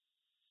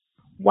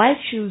Why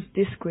choose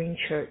this green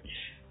church?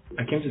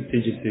 I came to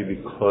TGC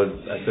because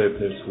I saw a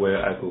place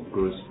where I could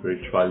grow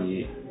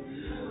spiritually,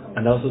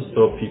 and I also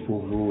saw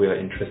people who were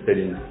interested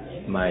in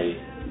my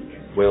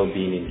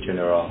well-being in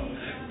general.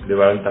 They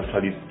weren't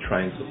actually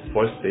trying to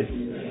force it,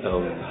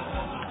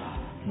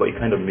 but it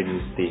kind of made me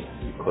stay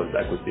because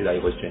I could see that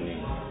it was genuine.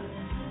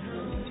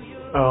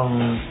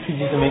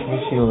 TGC make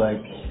me feel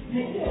like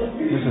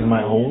this is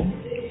my home.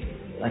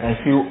 Like I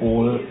feel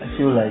old. I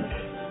feel like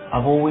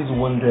I've always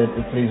wanted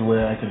a place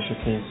where I can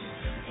showcase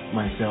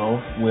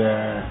myself,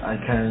 where I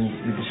can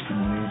be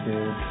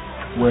discriminated,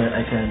 where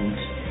I can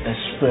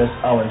express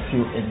how I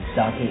feel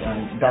exactly,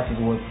 and that is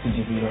what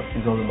TGC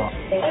is all about.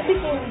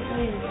 Everything we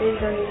do is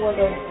based on the word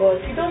of God.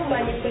 We don't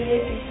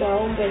manipulate it to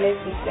our own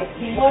benefit. Like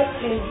the word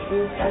says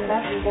this, and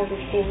that is what we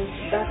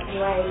think. That's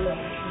why I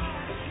love it.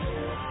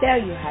 There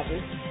you have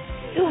it.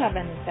 Do have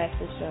an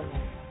insightful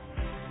sermon.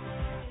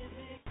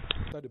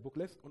 The book.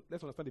 Let's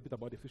understand a bit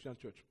about the Ephesian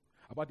church,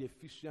 about the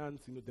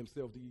Ephesians,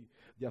 themselves,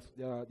 their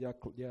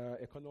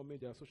economy,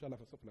 their social life,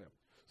 and stuff like that.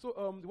 So,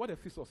 the word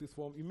Ephesus is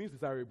from. It means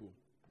desirable.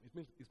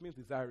 It means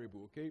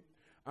desirable. Okay,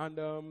 and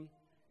the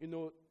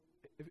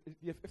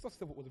Ephesus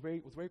was a very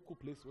cool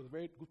place. It was a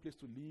very good place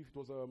to live.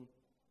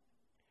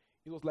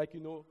 It was like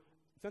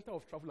center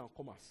of travel and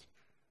commerce.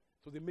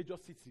 So the major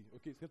city.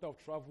 Okay, center of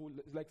travel.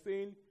 It's like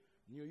saying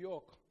New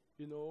York,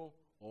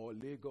 or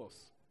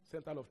Lagos,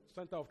 center of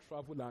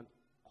travel and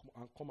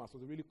commerce.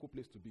 Was a really cool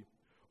place to be.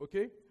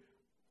 Okay?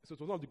 So it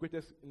was one of the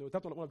greatest,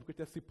 that's one of the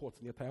greatest seaports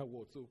in the entire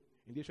world. So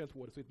in the ancient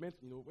world. So it meant,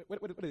 where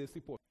is a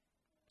seaport?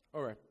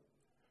 All right.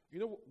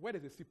 Where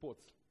there's a seaport,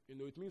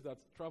 it means that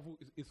travel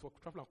is for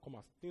travel and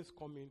commerce. Things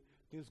come in,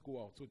 things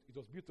go out. So it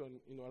was built on,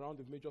 around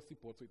the major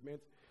seaport. So it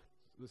meant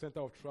the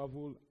center of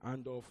travel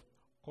and of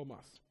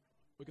commerce.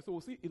 Okay, so we'll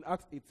see in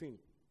Acts 18.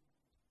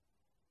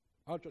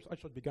 Our church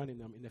began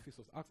in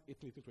Ephesus. Acts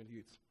 18,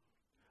 28.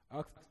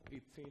 Acts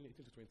 18,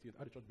 28.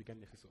 How the church began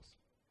in Ephesus.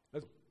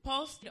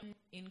 Paul stayed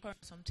in Corinth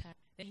for some time.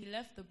 Then he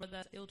left the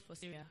brothers sailed for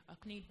Syria,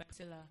 accompanied by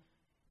Priscilla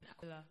and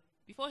Aquila.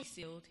 Before he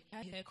sailed, he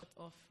had his hair cut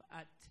off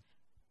at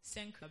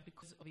Cenchreae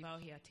because of the vow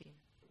he had taken.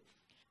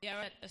 They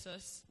arrived at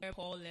Ephesus, where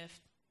Paul left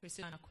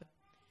Priscilla and Aquila.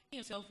 He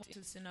himself went to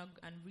the synagogue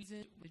and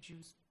reasoned with the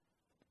Jews.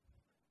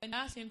 When they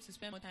asked him to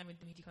spend more time with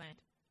them, he declined.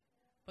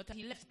 But as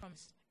he left, he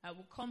promised, "I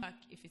will come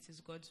back if it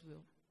is God's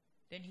will."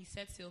 Then he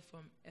set sail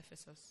from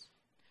Ephesus.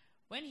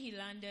 When he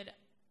landed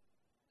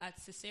at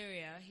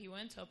Caesarea, he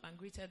went up and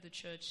greeted the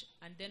church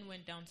and then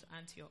went down to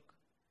Antioch.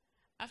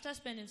 After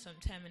spending some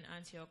time in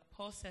Antioch,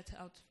 Paul set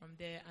out from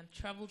there and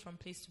traveled from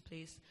place to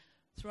place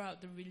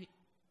throughout the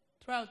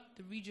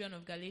region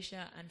of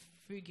Galatia and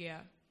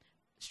Phrygia,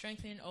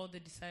 strengthening all the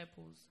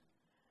disciples.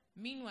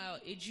 Meanwhile,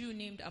 a Jew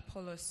named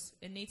Apollos,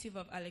 a native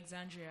of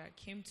Alexandria,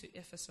 came to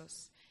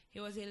Ephesus. He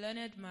was a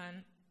learned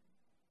man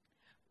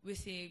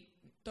with a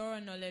thorough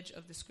knowledge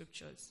of the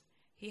scriptures.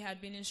 He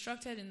had been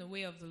instructed in the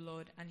way of the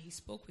Lord, and he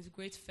spoke with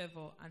great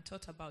fervor and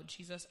taught about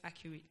Jesus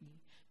accurately,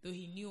 though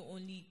he knew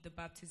only the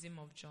baptism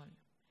of John.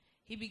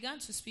 He began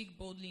to speak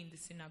boldly in the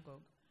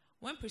synagogue.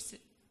 When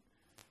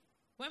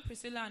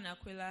Priscilla and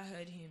Aquila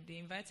heard him, they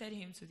invited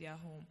him to their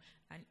home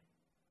and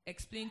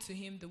explained to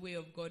him the way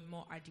of God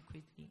more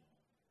adequately.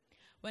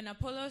 When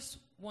Apollos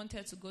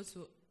wanted to go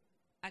to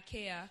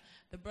Achaia,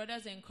 the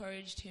brothers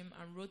encouraged him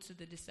and wrote to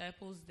the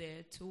disciples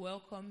there to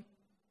welcome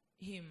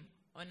him.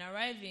 On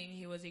arriving,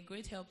 he was a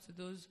great help to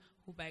those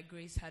who by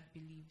grace had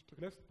believed.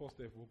 Okay, let's pause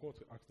there. We'll go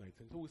to Acts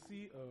 19. So we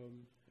see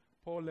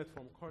Paul left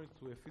from Corinth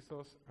to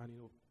Ephesus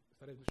and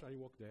started missionary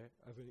work there.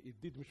 He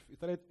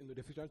started in the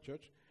Ephesian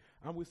church,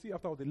 and we see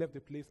after they left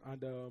the place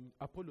and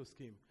Apollos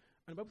came.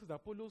 And the Bible says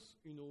that Apollos,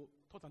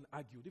 taught and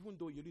argued, even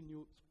though you only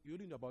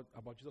knew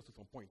about Jesus to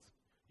some point.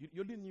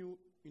 You only knew,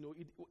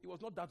 it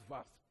was not that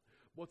vast,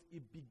 but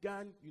it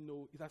began,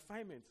 his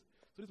assignment.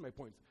 So this is my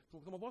point. So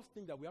some of us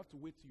think that we have to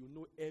wait till you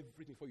know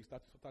everything before you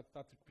start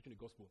preaching the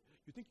gospel.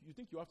 You think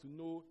you have to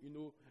know,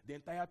 the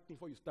entire thing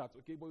before you start,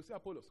 okay? But you see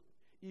Apollos,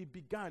 he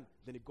began,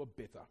 then it got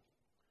better.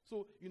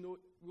 So, we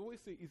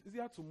always say it's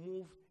easier to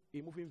move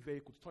a moving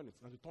vehicle, to turn it,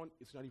 than to turn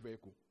a stationary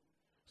vehicle.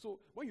 So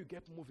when you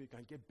get moving, you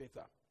can get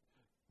better.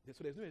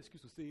 So there's no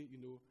excuse to say,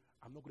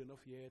 I'm not good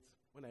enough yet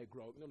when I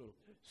grow up. No.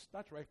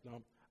 Start right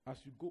now.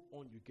 As you go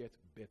on, you get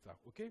better,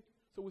 okay?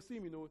 So we see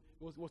him, he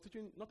was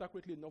teaching not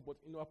accurately enough, but,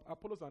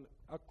 Apollos and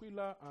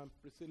Aquila and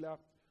Priscilla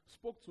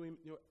spoke to him,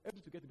 helped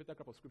him to get a better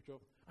grasp of scripture,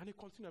 and he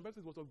continued. And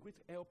it was of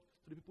great help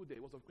to the people there.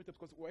 It was of great help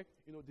because,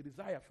 the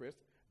desire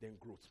first, then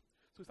growth.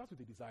 So it starts with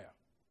the desire.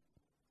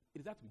 It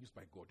is that to be used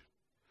by God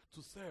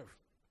to serve,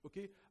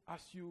 okay?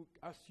 As you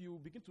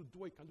begin to do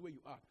what you can do where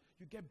you are,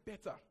 you get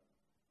better.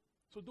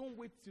 So don't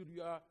wait till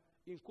you are,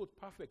 in quote,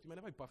 perfect. You may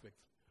never be perfect,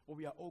 but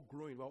we are all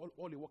growing. We are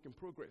all a work in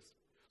progress.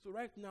 So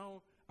right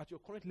now, at your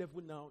current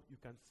level now, you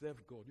can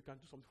serve God. You can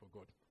do something for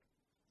God.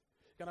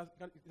 The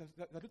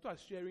little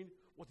is sharing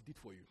what he did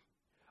for you,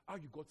 how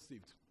you got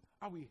saved,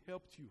 how he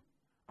helped you,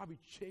 how he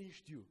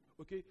changed you.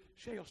 Okay?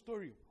 Share your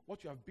story,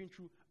 what you have been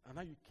through, and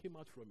how you came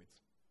out from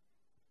it.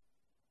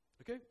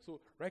 Okay?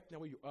 So right now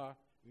where you are,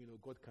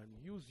 God can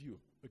use you.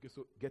 Okay,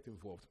 so get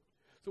involved.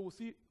 So we'll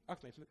see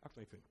Acts 19.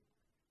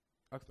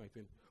 Acts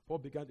 19. Paul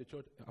began the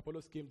church.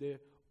 Apollos came there,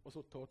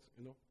 also taught,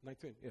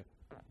 19. Yeah.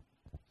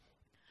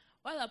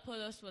 While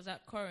Apollos was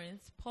at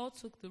Corinth, Paul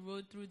took the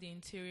road through the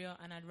interior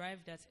and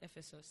arrived at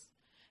Ephesus.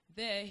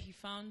 There he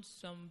found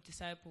some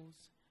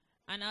disciples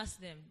and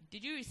asked them,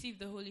 "Did you receive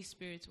the Holy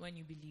Spirit when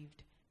you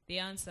believed?" They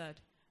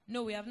answered,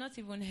 "No, we have not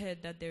even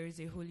heard that there is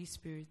a Holy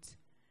Spirit."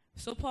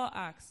 So Paul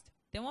asked,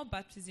 "Then what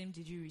baptism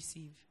did you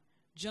receive?"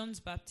 "John's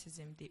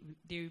baptism,"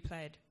 they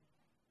replied.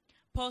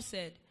 Paul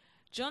said,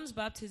 "John's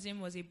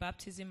baptism was a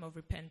baptism of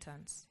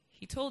repentance.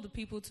 He told the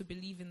people to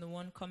believe in the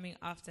one coming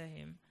after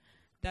him,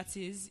 that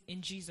is,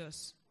 in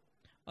Jesus.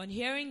 On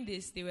hearing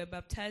this, they were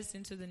baptized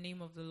into the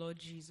name of the Lord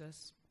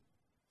Jesus.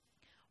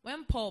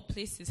 When Paul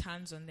placed his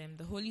hands on them,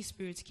 the Holy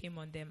Spirit came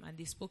on them, and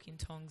they spoke in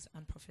tongues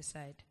and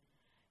prophesied.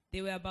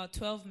 They were about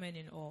 12 men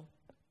in all.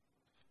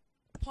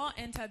 Paul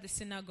entered the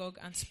synagogue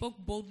and spoke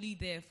boldly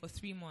there for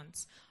 3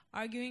 months,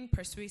 arguing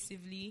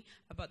persuasively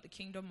about the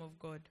kingdom of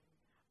God.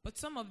 But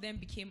some of them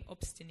became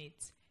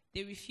obstinate.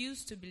 They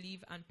refused to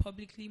believe and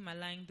publicly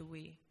maligned the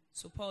way.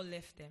 So Paul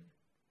left them.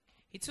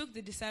 He took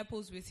the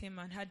disciples with him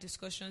and had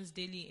discussions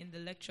daily in the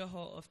lecture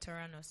hall of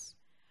Tyrannus.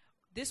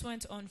 This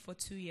went on for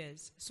 2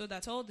 years, so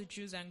that all the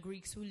Jews and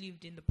Greeks who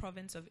lived in the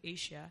province of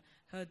Asia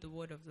heard the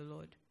word of the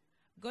Lord.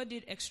 God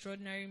did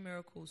extraordinary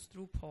miracles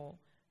through Paul,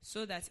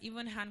 so that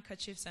even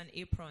handkerchiefs and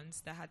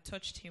aprons that had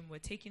touched him were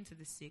taken to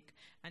the sick,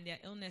 and their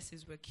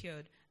illnesses were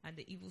cured, and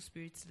the evil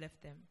spirits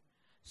left them.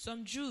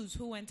 Some Jews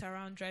who went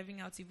around driving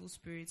out evil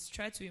spirits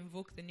tried to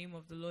invoke the name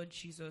of the Lord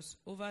Jesus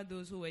over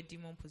those who were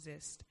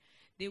demon-possessed.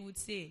 They would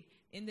say,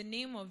 "In the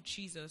name of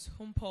Jesus,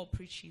 whom Paul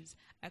preaches,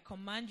 I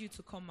command you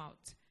to come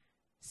out."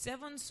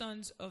 7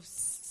 sons of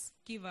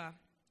Sceva,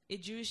 a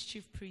Jewish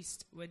chief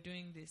priest, were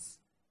doing this.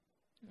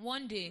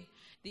 One day,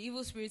 the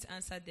evil spirits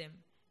answered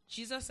them,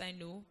 "Jesus I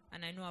know,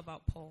 and I know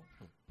about Paul.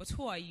 But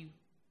who are you?"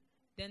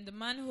 Then the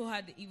man who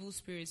had the evil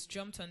spirits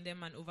jumped on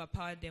them and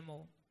overpowered them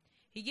all.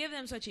 He gave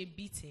them such a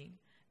beating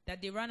that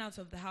they ran out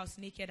of the house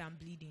naked and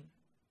bleeding.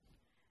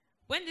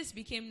 When this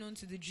became known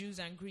to the Jews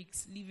and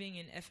Greeks living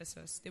in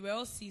Ephesus, they were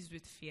all seized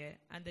with fear,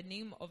 and the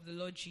name of the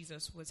Lord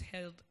Jesus was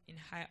held in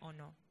high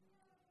honor.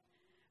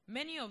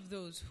 Many of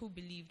those who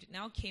believed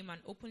now came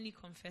and openly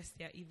confessed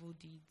their evil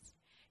deeds.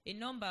 A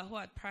number who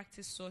had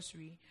practiced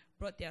sorcery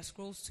brought their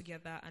scrolls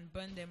together and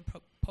burned them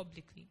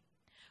publicly.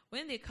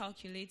 When they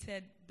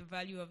calculated the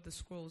value of the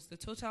scrolls, the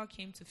total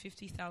came to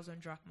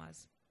 50,000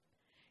 drachmas.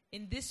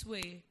 In this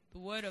way, the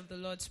word of the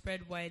Lord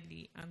spread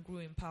widely and grew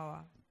in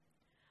power.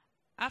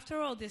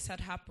 After all this had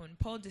happened,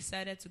 Paul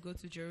decided to go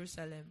to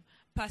Jerusalem,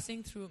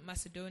 passing through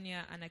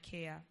Macedonia and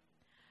Achaia.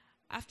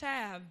 "After I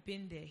have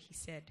been there," he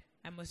said,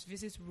 "I must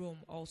visit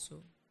Rome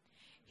also."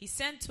 He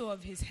sent 2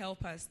 of his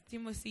helpers,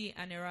 Timothy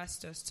and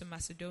Erastus, to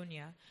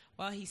Macedonia,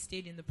 while he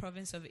stayed in the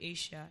province of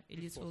Asia a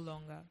little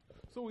longer.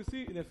 So we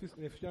see in the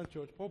Ephesian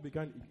church, Paul he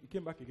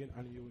came back again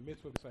and he made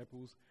 12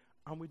 disciples.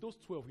 And with those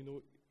 12,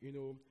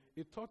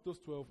 he taught those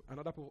 12, and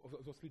other people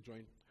obviously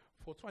joined,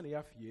 for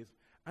 2.5 years.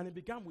 And it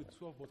began with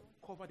 12, but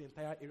covered the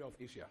entire area of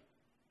Asia.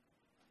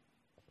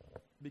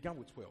 Began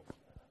with 12.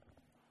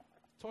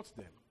 Taught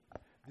them,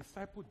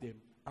 discipled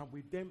them, and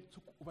with them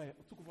took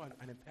over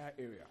an entire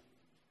area.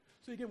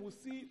 So again, we'll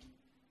see,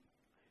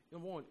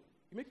 number one,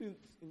 we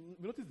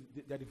notice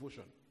their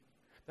devotion.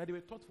 That they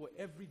were taught for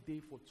every day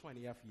for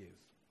 2.5 years.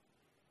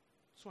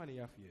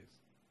 2.5 years.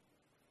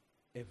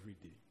 Every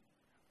day.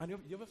 And you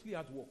obviously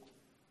had work.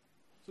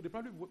 So they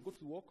probably go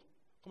to work,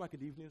 come back in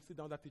the evening, sit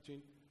down that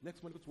teaching,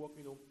 next morning go to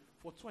work,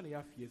 for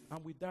 2.5 years.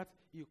 And with that,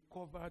 he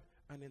covered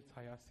an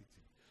entire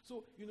city.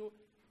 So,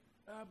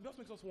 just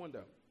makes us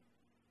wonder,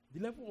 the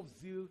level of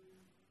zeal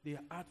they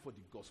had for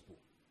the gospel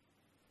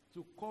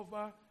to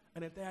cover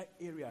an entire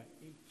area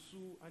in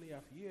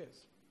 2.5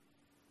 years.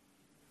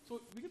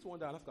 So we begin to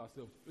wonder and ask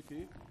ourselves,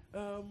 okay,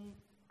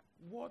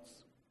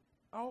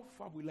 how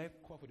far will I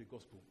cover for the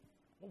gospel?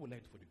 What will I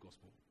do for the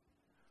gospel?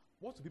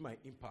 What will be my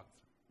impact?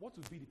 What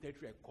will be the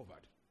territory I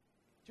covered?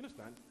 Do you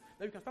understand?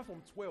 That you can start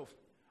from 12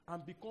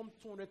 and become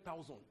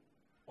 200,000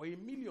 or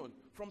 1 million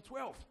from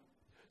 12.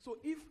 So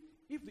if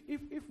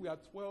we are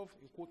 12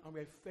 in quote and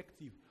we're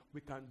effective,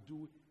 we can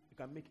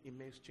make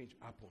immense change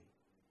happen.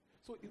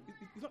 So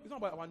it's not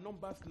about our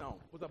numbers now,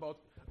 but about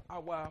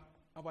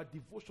our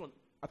devotion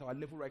at our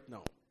level right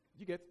now.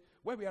 You get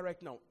where we are right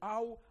now?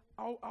 How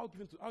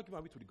given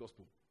are we to the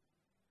gospel?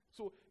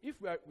 So if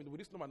we are with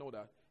this number and all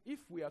that,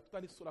 if we are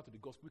totally sold out to the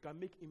gospel, we can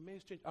make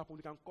immense change happen.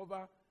 We can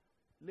cover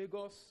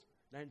Lagos,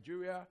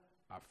 Nigeria,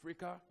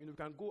 Africa. We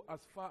can go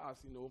as far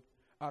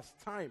as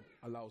time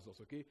allows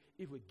us. Okay,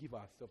 if we give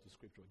ourselves to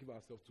Scripture, give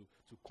ourselves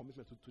to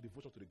commitment to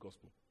devotion to the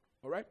gospel.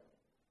 All right.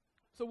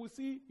 So we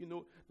see,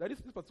 that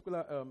this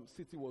particular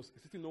city was a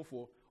city known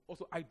for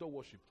also idol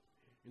worship.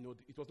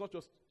 It was not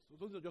just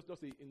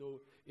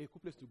a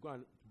cool place to go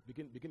and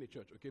begin a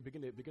church, okay,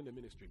 begin a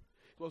ministry.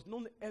 It was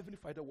known heavily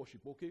for idol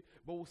worship, okay.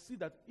 But we'll see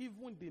that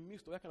even in the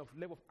midst of that kind of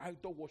level of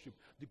idol worship,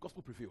 the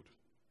gospel prevailed.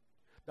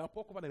 That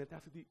Paul covered an entire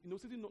city.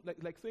 City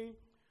like saying,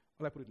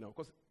 How do I put it now?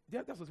 Because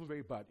that's also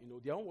very bad.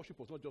 Their own worship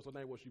was not just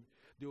ordinary worship.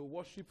 They would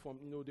worship from,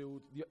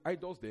 the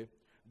idols there.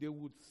 They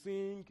would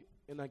sing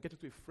and get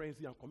into a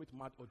frenzy and commit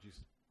mad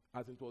orgies,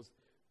 as it was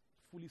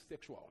fully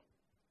sexual.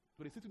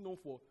 So the city known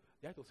for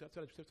the act of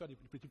sexual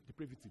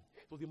depravity.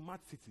 It was a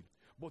mad city.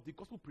 But the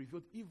gospel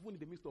prevailed even in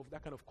the midst of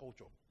that kind of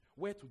culture,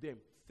 where to them,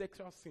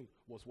 sexual sin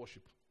was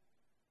worship.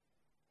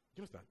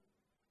 Do you understand?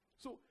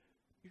 So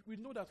we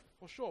know that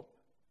for sure,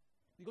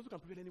 the gospel can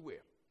prevail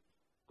anywhere.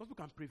 Gospel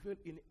can prevail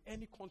in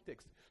any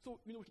context. So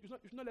we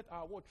should not let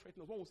our word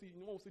threaten us. When we see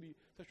the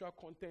sexual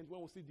content,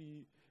 when we see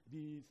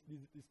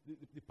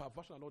the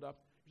perversion and all that,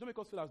 it should not make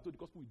us feel as though the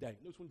gospel will die.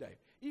 No, it won't die.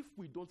 If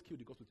we don't kill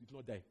the gospel, it will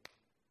not die.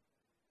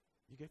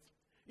 You get?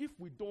 If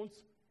we don't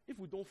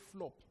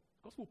flop,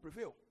 the gospel will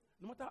prevail.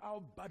 No matter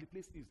how bad the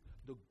place is,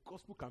 the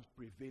gospel can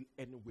prevail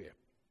anywhere.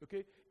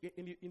 Okay?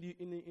 In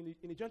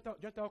the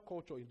Gentile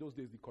culture in those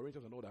days, the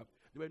Corinthians and all that,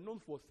 they were known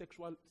for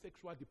sexual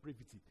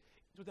depravity.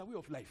 It was their way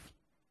of life.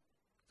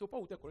 So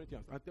Paul will tell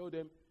Corinthians and tell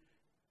them,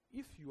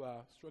 if you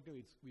are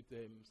struggling with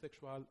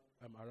sexual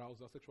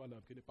arousal, sexual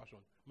passion,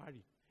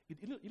 marry. He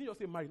didn't just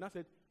say marry. Now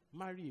said,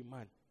 marry a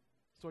man.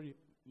 Sorry,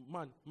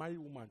 man, marry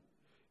woman.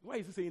 Why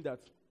is he saying that?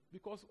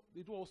 Because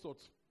they do all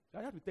sorts.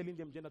 I have to be telling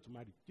them gender to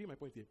marry. Do you get my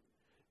point here?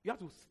 You have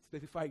to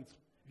specify it.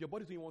 If your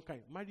body is doing one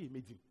kind, marry a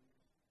maiden.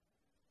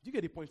 Do you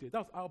get the point here?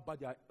 That's how bad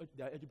their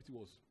LGBT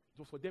was. It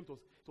was for them,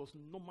 it was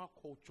normal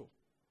culture.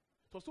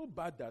 It was so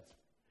bad that,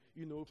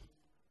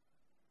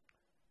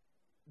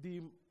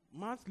 the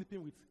man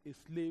sleeping with a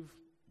slave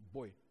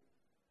boy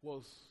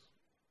was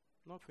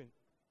nothing.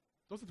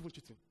 It wasn't even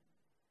cheating.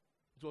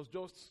 It was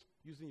just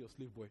using your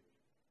slave boy.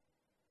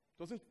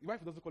 Your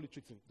wife doesn't call it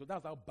cheating. So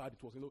that's how bad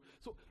it was.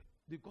 So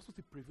the gospel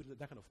still prevails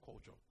that kind of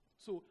culture.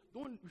 So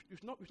we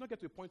should not get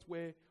to a point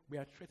where we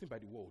are threatened by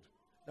the world.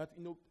 That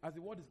as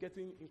the world is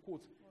getting, in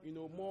quotes,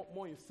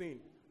 more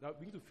insane, that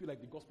we need to feel like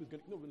the gospel is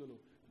going. No.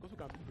 The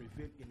gospel can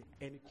prevail in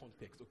any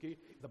context. Okay,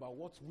 it's about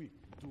what we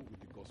do with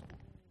the gospel.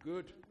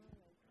 Good.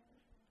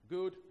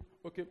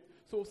 Okay.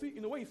 So see,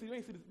 when you see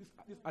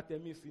this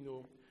Artemis,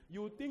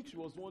 you would think she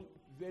was one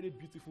very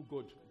beautiful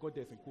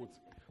goddess in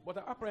quotes,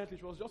 but apparently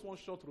she was just one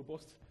short,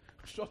 robust.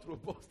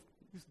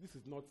 This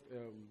is not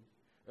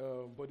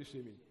body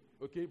shaming.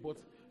 Okay, but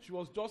she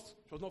was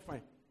not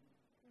fine.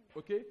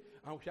 Okay,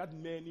 and she had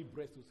many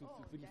breasts to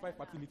signify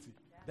fertility.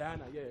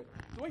 Diana, yeah.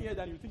 So when you hear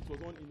that, you think it was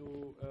one,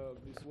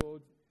 this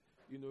world,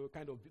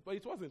 kind of, but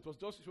it wasn't. It was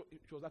just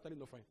she was actually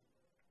not fine.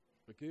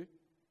 Okay,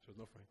 she was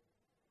not fine.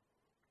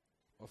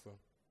 Awesome.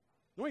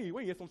 When you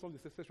hear something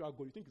the sexual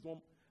goal, you think it's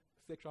one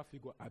sexual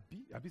figure.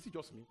 Abi, see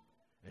just me.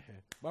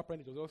 But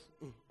apparently it was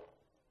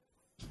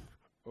just.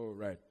 All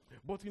right.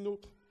 But she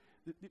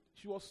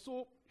was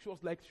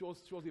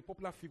a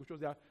popular figure. She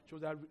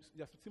was a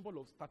symbol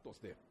of status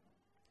there.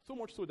 So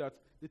much so that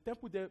the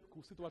temple there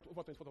could sit over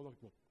 24,000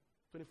 people.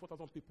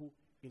 24,000 people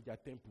in their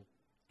temple.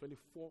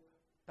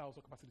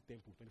 24,000 capacity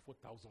temple.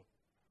 24,000.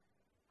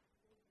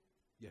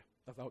 Yeah,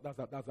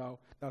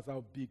 that's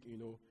how big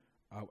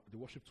the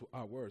worship to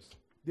our words.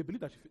 They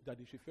believe that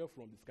she fell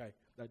from the sky,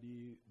 that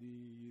the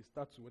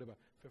statue, whatever,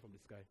 fell from the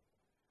sky.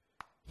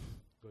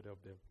 God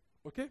help them.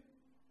 Okay?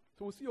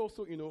 So we see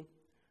also,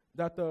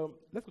 that,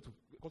 let's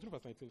continue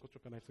verse 19,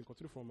 chapter 19,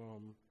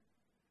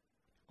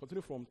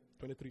 continue from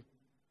 23.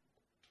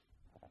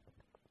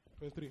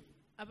 23.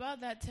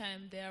 About that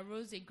time, there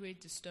arose a great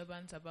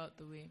disturbance about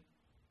the way.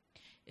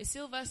 A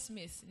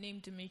silversmith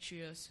named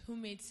Demetrius, who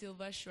made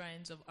silver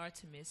shrines of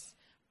Artemis,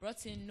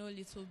 brought in no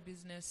little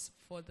business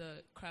for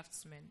the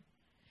craftsmen.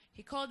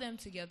 He called them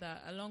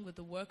together along with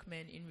the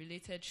workmen in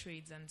related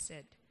trades and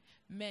said,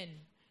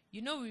 "Men,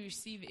 we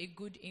receive a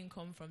good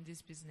income from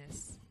this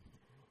business.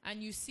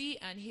 And you see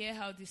and hear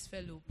how this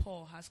fellow,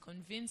 Paul, has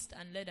convinced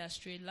and led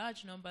astray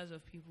large numbers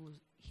of people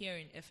here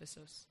in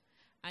Ephesus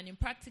and in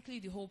practically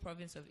the whole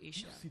province of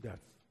Asia." You see that?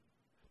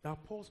 Now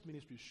Paul's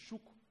ministry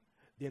shook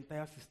the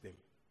entire system.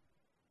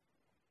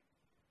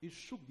 It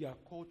shook their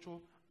culture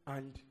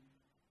and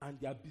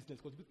their business,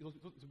 because it was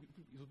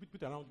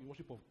built around the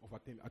worship of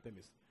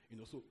Artemis.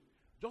 So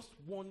just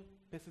one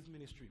person's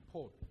ministry,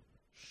 Paul,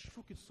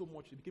 shook it so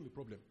much it became a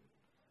problem.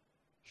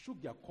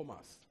 Shook their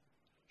commerce,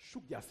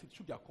 shook their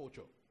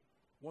culture.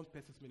 One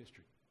person's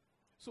ministry.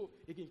 So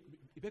again,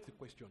 it begs the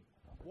question: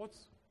 what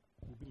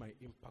will be my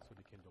impact for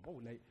the kingdom? What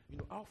will I,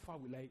 how far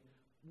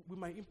will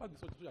my impact be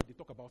so that they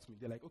talk about me?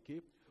 They're like,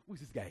 okay, who is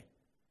this guy?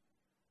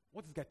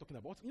 What's this guy talking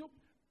about?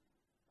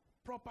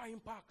 Proper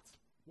impact.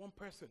 One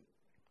person's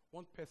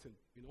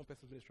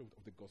ministry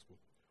of the gospel.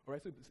 All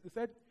right, so he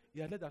said he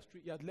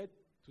had led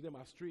to them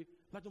astray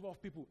large number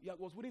of people. He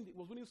was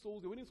winning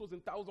souls. They were winning souls in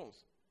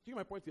thousands. Do you get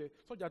my point here?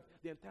 So that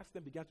the entire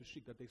system began to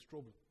shake, that there's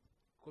trouble.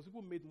 Because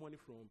people made money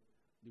from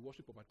the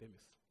worship of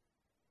Artemis.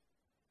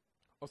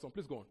 Awesome,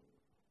 please go on.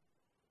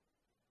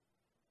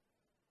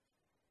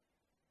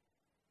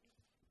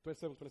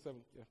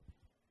 27, yeah.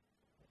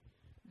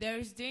 There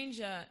is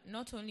danger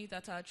not only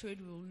that our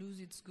trade will lose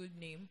its good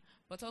name,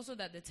 but also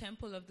that the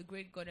temple of the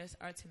great goddess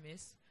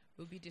Artemis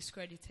will be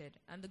discredited,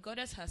 and the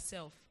goddess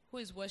herself, who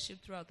is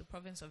worshipped throughout the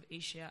province of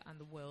Asia and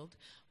the world,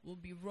 will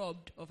be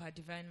robbed of her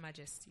divine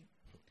majesty."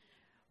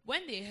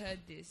 When they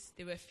heard this,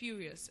 they were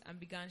furious and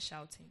began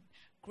shouting,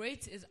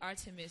 "Great is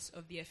Artemis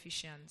of the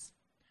Ephesians."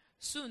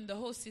 Soon the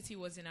whole city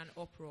was in an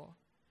uproar.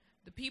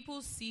 The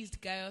people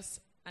seized Gaius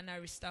and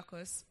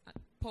Aristarchus,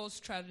 Paul's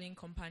traveling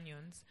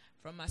companions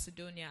from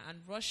Macedonia,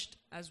 and rushed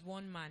as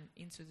one man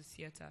into the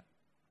theater.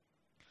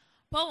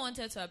 Paul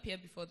wanted to appear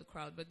before the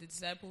crowd, but the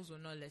disciples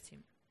would not let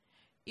him.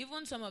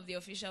 Even some of the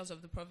officials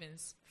of the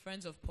province,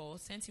 friends of Paul,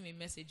 sent him a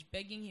message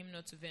begging him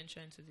not to venture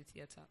into the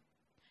theater.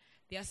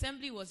 The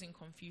assembly was in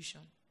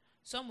confusion.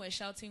 Some were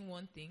shouting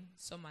one thing,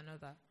 some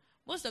another.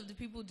 Most of the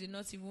people did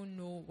not even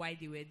know why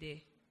they were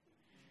there.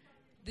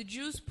 The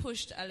Jews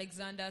pushed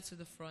Alexander to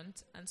the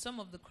front, and some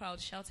of the crowd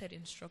shouted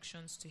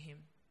instructions to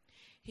him.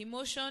 He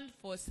motioned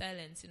for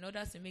silence in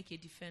order to make a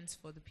defense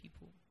for the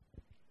people.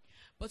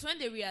 But when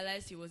they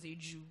realized he was a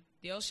Jew,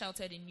 they all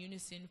shouted in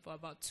unison for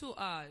about 2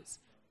 hours,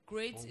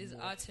 "Great is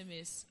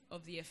Artemis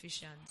of the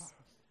Ephesians."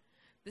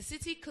 The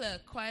city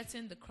clerk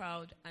quietened the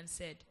crowd and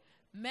said,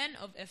 "Men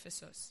of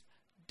Ephesus,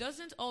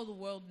 doesn't all the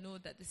world know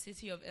that the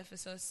city of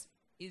Ephesus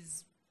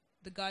is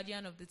the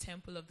guardian of the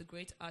temple of the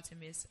great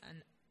Artemis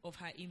and of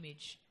her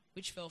image,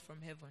 which fell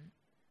from heaven?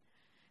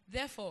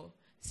 Therefore,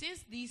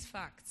 since these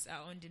facts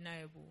are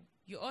undeniable,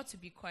 you ought to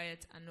be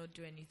quiet and not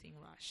do anything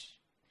rash.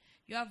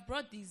 You have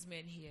brought these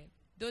men here,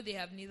 though they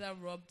have neither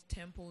robbed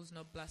temples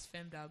nor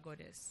blasphemed our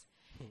goddess.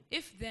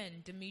 If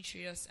then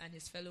Demetrius and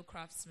his fellow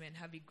craftsmen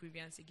have a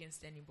grievance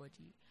against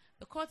anybody,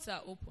 the courts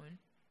are open,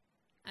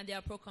 and they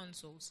are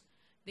proconsuls.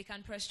 They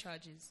can press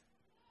charges.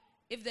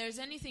 If there is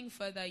anything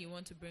further you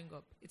want to bring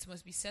up, it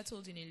must be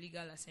settled in a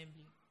legal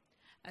assembly.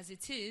 As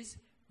it is,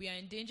 we are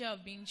in danger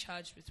of being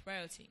charged with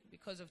rioting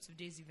because of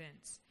today's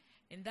events.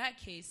 In that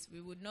case,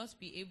 we would not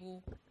be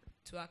able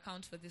to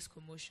account for this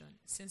commotion,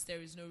 since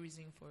there is no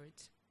reason for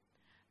it."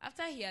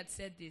 After he had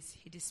said this,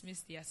 he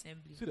dismissed the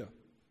assembly. See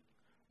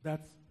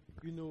that,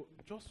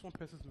 just one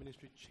person's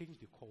ministry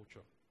changed the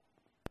culture,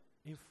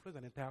 influenced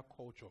an entire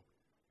culture,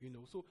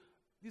 So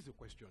this is a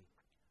question.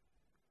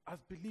 As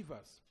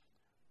believers,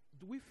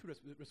 do we feel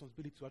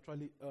responsibility to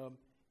actually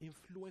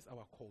influence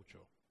our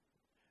culture?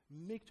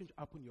 Make change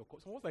happen in your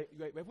culture. So like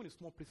you're even in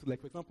small places, like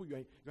for example,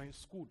 you're in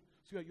school,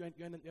 so you're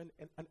in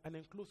an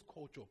enclosed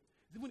culture.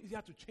 It's even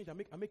easier to change and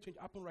make change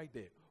happen right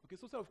there. Okay,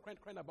 so instead of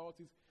crying about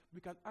it,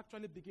 we can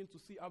actually begin to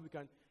see how we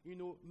can,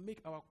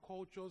 make our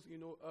cultures,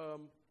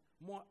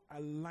 more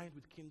aligned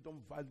with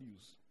kingdom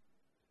values.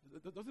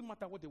 It doesn't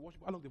matter what they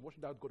worship, how long they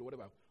worship that God or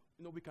whatever.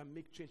 We can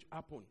make change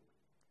happen.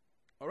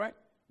 All right,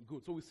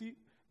 good. So we see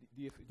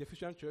the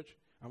Ephesian church,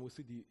 and we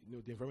see the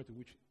environment in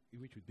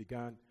which it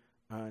began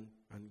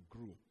and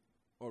grew.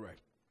 All right,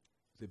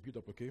 it's a build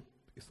up. Okay,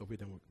 it's a way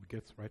then we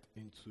get right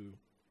into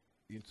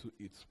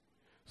it.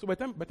 So by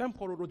the time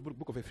Paul wrote the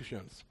book of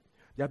Ephesians,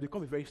 they have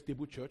become a very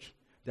stable church.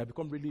 They have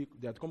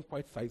become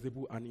quite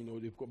sizable,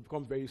 and they've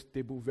become very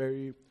stable,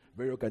 very,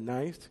 very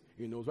organized.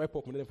 That's why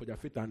Paul commended them for their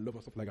faith and love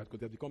and stuff like that, because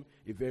they've become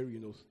a very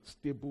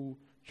stable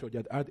church.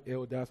 They had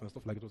elders and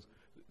stuff like that.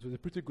 It was a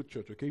pretty good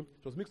church. Okay,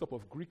 it was a mix up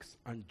of Greeks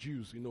and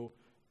Jews. In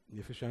the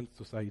Ephesian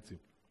society.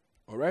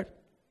 All right.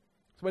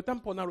 So by the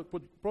time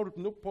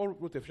Paul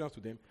wrote Ephesians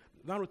to them,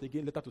 now wrote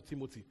again letter to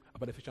Timothy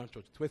about the Ephesian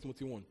church, 1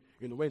 Timothy 1.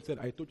 When he said,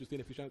 "I told you to stay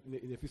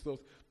in Ephesus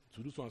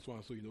to do so and so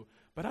and so."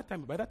 By that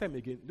time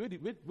again,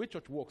 the way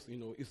church works,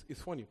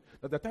 it's funny.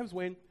 That there are times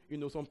when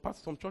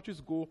some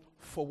churches go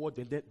forward,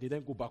 they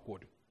then go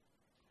backward.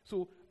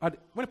 So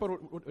when Paul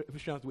wrote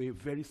Ephesians, they were a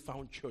very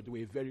sound church. They were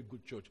a very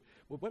good church.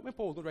 But when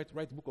Paul was going to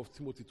write the book of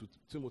Timothy to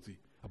Timothy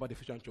about the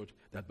Ephesian church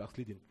that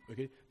backsliding,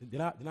 okay, they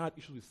now had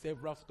issues with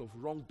several sort of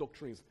wrong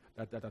doctrines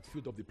that had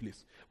filled up the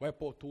place. Why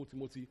Paul told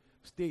Timothy,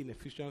 stay in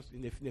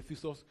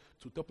Ephesus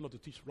to help not to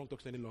teach wrong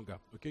doctrine any longer.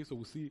 Okay, so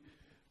we see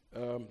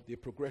the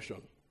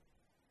progression.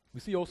 We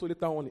see also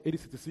later on in AD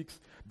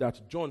 66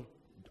 that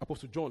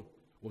Apostle John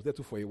was there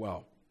too for a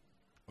while.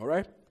 All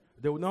right,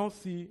 they will now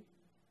see.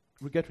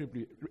 We get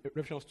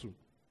Revelations 2.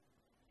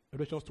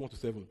 Revelations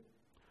 2:1-7.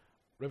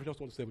 Revelations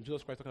 2:1-7.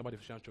 Jesus Christ talking about the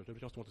Ephesian church.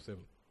 Revelations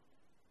 2:1-7.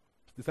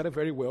 They started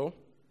very well.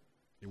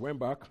 They went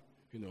back,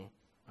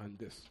 and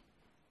this.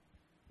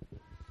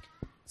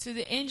 To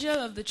the angel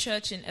of the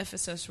church in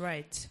Ephesus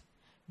write,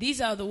 "These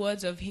are the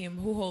words of him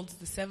who holds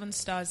the 7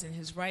 stars in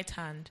his right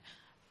hand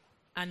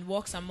and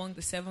walks among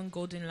the 7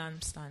 golden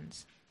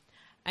lampstands.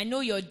 I know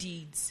your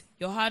deeds,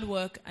 your hard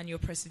work, and your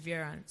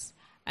perseverance.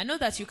 I know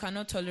that you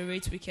cannot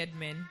tolerate wicked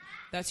men,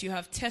 that you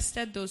have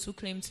tested those who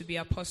claim to be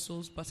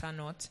apostles but are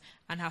not,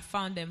 and have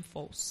found them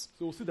false."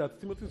 So we'll see that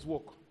Timothy's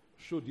work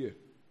showed here.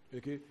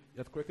 Okay, he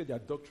had corrected their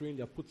doctrine.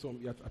 He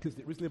had at least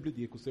reasonably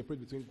they could separate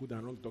between good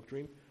and wrong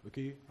doctrine.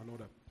 Okay, and all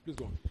that. Please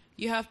go on.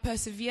 "You have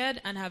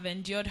persevered and have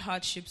endured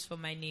hardships for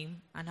my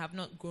name, and have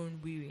not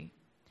grown weary.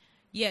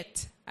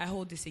 Yet I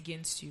hold this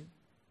against you: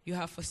 you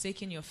have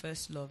forsaken your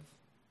first love.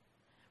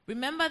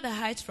 Remember the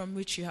height from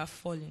which you have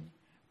fallen.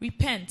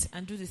 Repent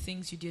and do the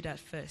things you did at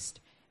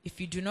first.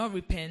 If you do not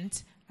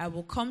repent, I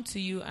will come to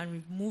you and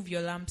remove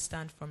your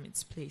lampstand from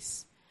its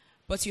place.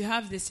 But you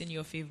have this in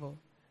your favor: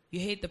 You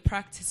hate the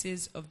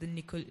practices of the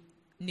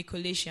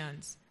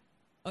Nicolaitans,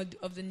 or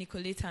of the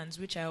Nicolaitans,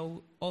 which I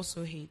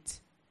also hate.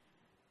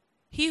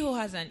 He who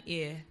has an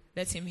ear,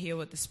 let him hear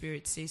what the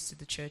Spirit says to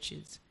the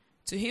churches.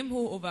 To him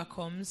who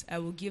overcomes, I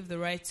will give the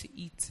right to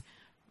eat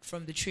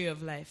from the tree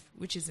of life,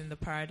 which is in the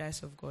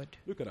paradise of God.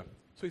 Look at that.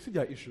 So you see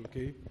their issue,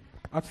 okay?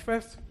 At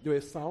first, they were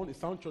a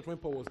sound church when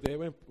Paul was there,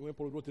 when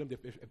Paul wrote them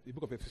the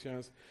book of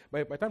Ephesians.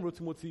 By the time he wrote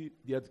Timothy,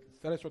 they had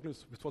started struggling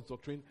with false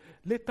doctrine.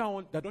 Later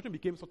on, their doctrine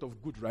became sort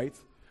of good, right?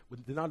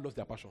 But they now lost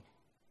their passion.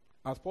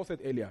 As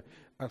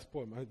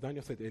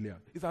Daniel said earlier,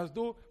 it's as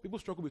though people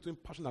struggle between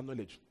passion and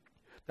knowledge.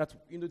 That,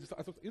 it's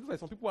like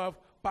some people have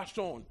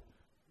passion,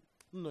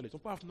 no knowledge. Some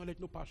people have knowledge,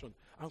 no passion.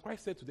 And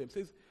Christ said to them,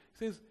 says,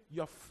 you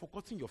have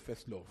forgotten your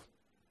first love.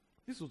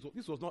 This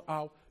was not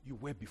how you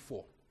were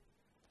before.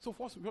 So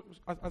for us,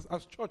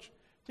 as church,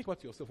 think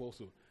about yourself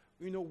also.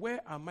 Where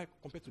am I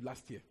compared to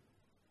last year?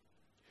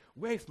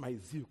 Where is my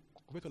zeal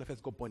compared to when I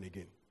first got born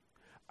again?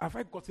 Have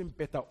I gotten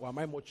better or am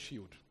I more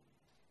chilled?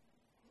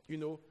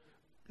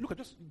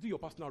 Just do your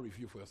personal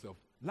review for yourself.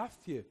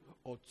 Last year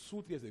or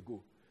 2 years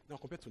ago, now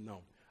compared to now,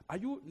 are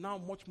you now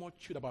much more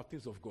chilled about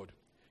things of God?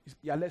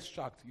 You're less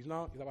shocked. It's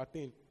about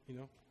things,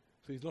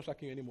 so it's not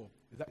shocking you anymore.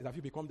 Have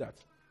you become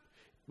that?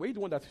 Were you the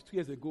one that 2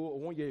 years ago or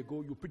 1 year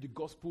ago, you preach the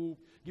gospel,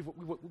 give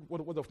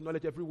word of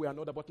knowledge everywhere and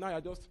all that, but now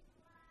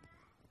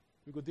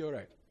we go there all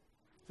right.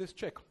 It says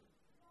check.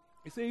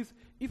 It says,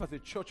 if as a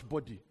church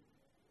body,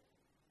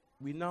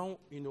 we now,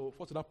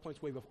 fall to that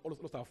point where we have all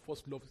lost our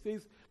first love, it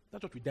says,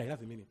 that church will die,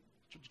 that's the meaning.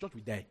 Church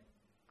will die.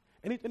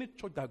 Any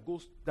church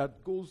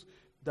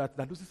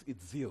that loses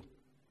its zeal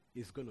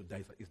is going to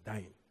die, is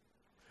dying.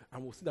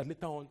 And we'll see that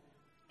later on,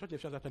 church in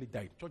Ephesians actually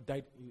died. Church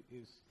died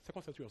in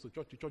 2nd century or so.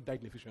 Church died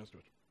in Ephesians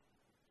church.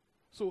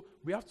 So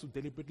we have to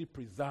deliberately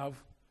preserve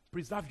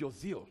your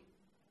zeal.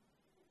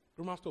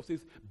 Romans 12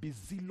 says, be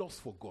zealous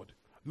for God.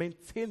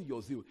 Maintain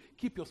your zeal.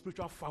 Keep your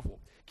spiritual fervor.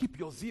 Keep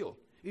your zeal.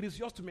 It is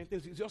yours to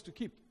maintain. It's yours to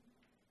keep.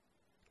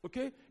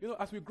 Okay?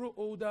 As we grow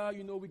older,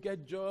 we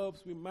get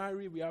jobs, we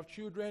marry, we have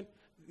children.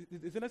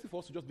 It's necessary for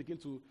us to just begin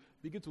to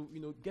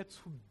get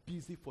too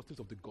busy for things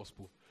of the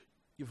gospel.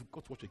 You've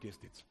got to watch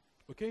against it.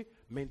 Okay?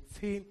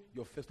 Maintain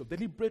your first love.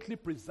 Deliberately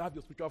preserve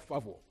your spiritual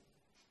fervor.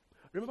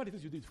 Remember the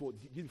things you did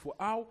before.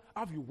 How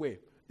you were,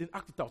 then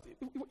act it out.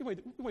 Even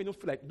when you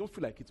don't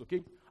feel like it,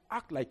 okay?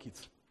 Act like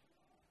it.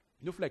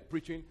 You don't feel like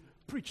preaching,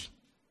 preach.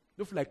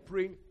 You don't feel like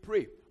praying,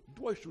 pray.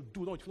 Do what you should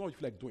do, not what you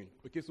feel like doing.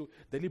 Okay, so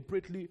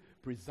deliberately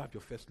preserve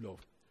your first love.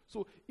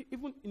 So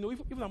even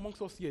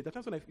amongst us here, there are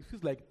times when it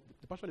feels like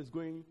the passion is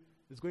going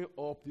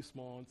up this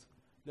month,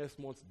 next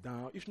month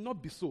down. It should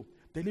not be so.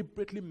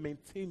 Deliberately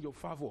maintain your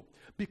fervor.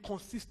 Be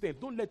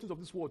consistent. Don't let things of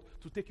this world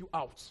to take you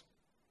out.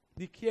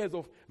 The cares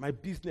of my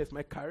business,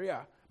 my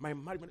career, my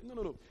marriage.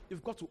 No.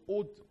 You've got to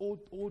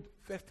hold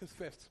first things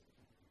first.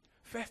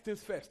 First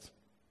things first.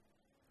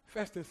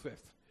 First things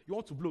first. You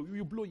want to blow.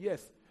 You blow,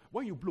 yes.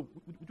 When you blow,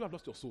 would you have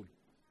lost your soul?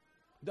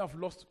 Would you have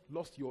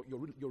lost your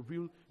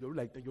real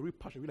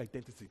passion, real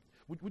identity?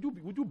 Would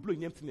you blow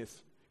in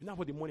emptiness? You now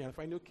have the money and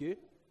find, okay,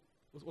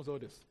 what's all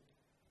this?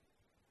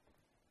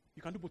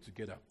 You can do both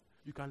together.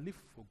 You can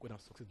live for God and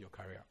succeed in your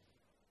career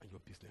and your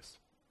business.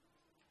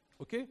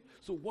 Okay?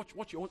 So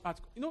watch your own art.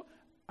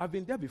 I've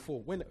been there before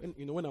when I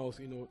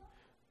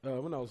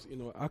was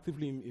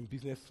actively in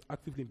business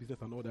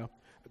and all that.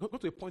 I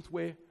got to a point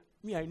where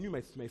I knew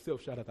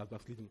myself that I was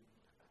backsliding.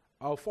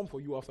 I'll form for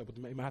you outside, but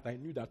in my heart I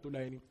knew that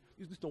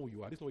this is not who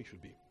you are, this is not what you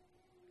should be.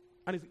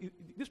 And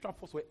this trap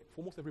falls for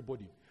almost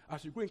everybody.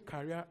 As you grow in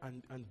career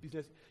and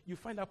business, you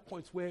find that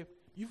point where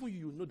even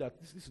you know that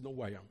this is not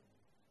who I am.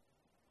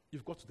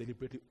 You've got to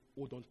deliberately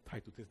hold on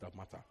tight to things that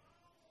matter.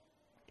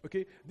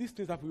 Okay? These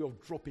things have a way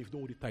of dropping if you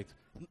don't hold it tight.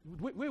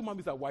 Where human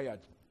beings are wired,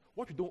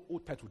 what you don't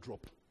hold tight will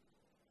drop.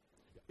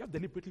 You have to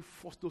deliberately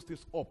force those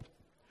things up.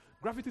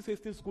 Gravity says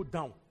things go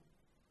down,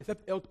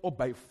 except held up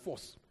by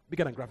force,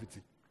 bigger than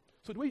gravity.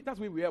 So that's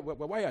the way we're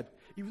wired.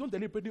 If you don't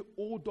deliberately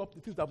hold up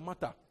the things that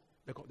matter,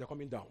 they're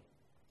coming down.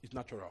 It's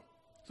natural.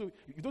 So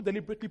if you don't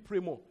deliberately pray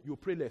more, you'll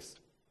pray less.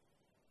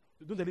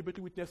 You don't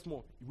deliberately witness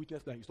more, you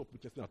witness less, you stop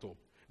witnessing at all.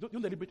 You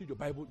don't deliberately read your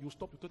Bible, you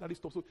totally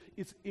stop. So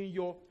it's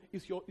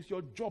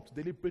your job to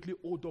deliberately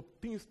hold up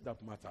things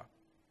that matter.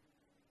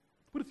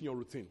 Put it in your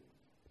routine.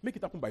 Make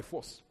it happen by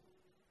force.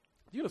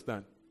 Do you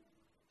understand?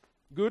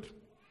 Good?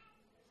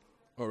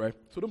 All right.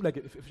 So don't be like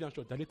Ephesians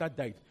church that later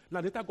died. Now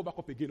later go back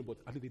up again, but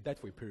at least they died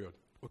for a period.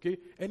 Okay?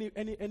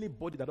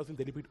 Anybody that doesn't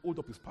deliberately hold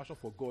up his passion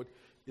for God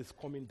is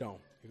coming down.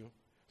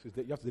 So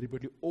you have to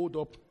deliberately hold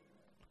up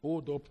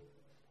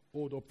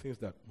things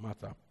that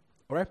matter.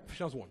 All right?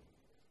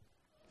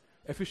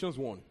 Ephesians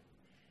 1.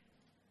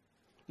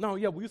 Now,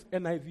 we use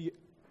NIV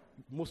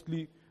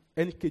mostly,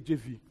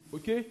 NKJV.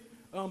 Okay?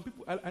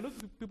 I know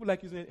people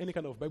like using any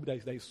kind of Bible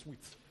that is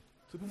sweet.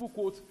 So people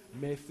quote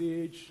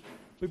Message.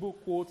 People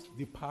quote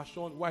the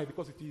Passion. Why?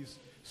 Because it is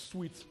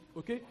sweet.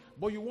 Okay?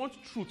 But you want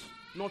truth,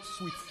 not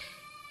sweet.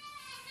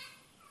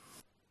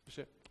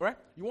 All right?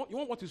 You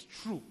want what is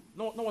true,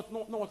 not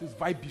what is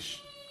vibish.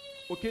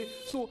 Okay?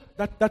 So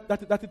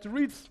that it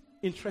reads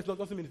interest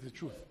doesn't mean it's the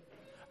truth.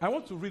 I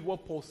want to read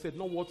what Paul said,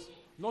 not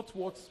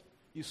what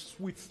is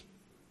sweet,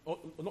 or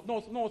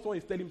not what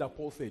is telling that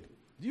Paul said.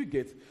 Do you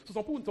get? So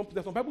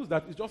there's some Bibles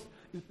that it's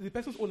the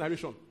person's own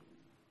narration.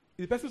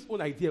 It's the person's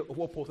own idea of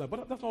what Paul said,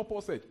 but that's not what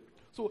Paul said.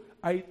 So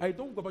I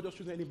don't go about just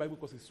choosing any Bible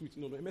because it's sweet.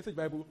 No, a Message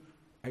Bible,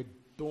 I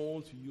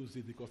don't use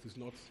it because it's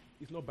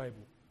not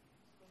Bible.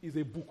 It's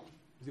a book.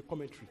 It's a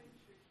commentary.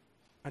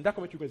 And that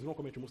commentary is not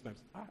commentary most times.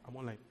 I'm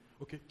online.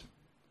 Okay.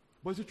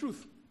 But it's the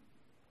truth.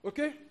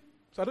 Okay?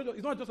 So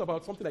it's not just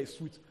about something that is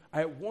sweet.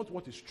 I want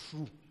what is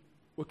true.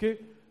 Okay?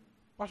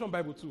 Passion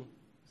Bible too.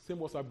 Same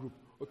WhatsApp group.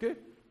 Okay?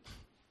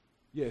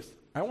 Yes.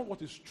 I want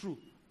what is true,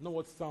 not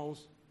what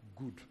sounds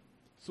good.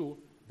 So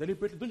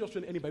deliberately, don't just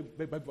train any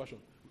Bible version.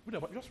 Read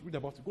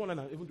about it. Go online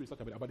and even do research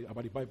about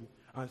the Bible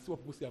and see what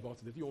people say about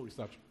it. They do your own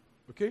research.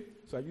 Okay?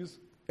 So I use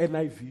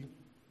NIV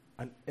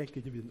and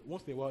NKJV.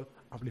 Once in a while,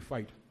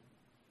 amplified.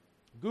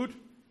 Good?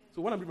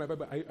 So when I read my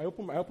Bible, I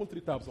open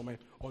 3 tabs on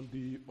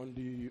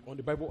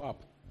the Bible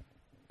app.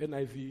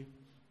 NIV,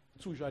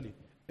 2 usually.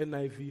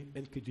 NIV,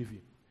 NKJV.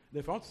 Then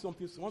if I want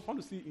something, if I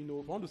want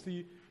to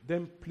see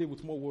them play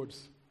with more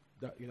words,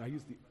 that I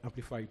use the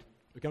amplified.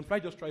 The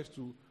amplified just tries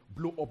to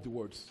blow up the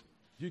words.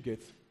 Do you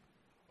get?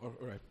 All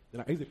right.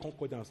 Then I use the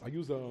concordance. I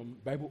use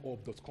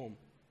BibleHub.com.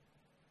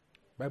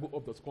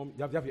 BibleHub.com.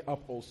 You have the app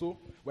also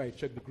where I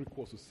check the Greek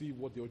words to see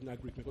what the original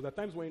Greek means. Because at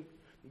times when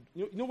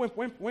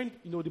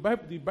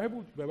the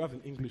Bible has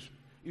in English,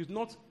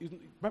 Paul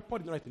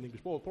didn't write in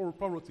English. Paul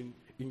wrote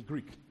in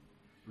Greek,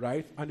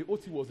 right? And the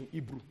OT was in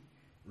Hebrew,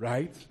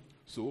 right?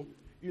 So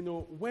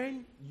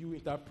when you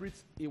interpret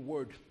a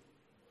word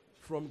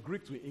from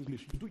Greek to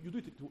English, you do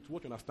it to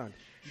what you understand.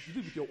 You do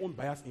it with your own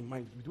bias in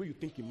mind, with the way you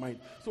think in mind.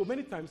 So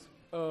many times,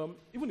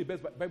 even the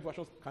best Bible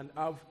versions can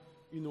have,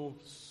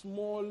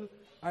 small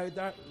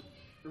either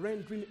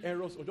rendering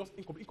errors or just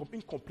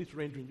incomplete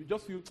rendering. You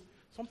just feel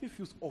something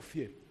feels off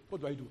here.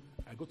 What do?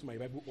 I go to my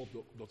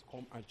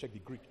BibleHub.com and check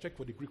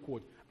for the Greek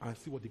word and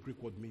see what the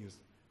Greek word means.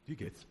 Do you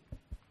get?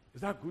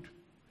 Is that good?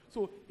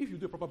 So if you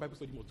do a proper Bible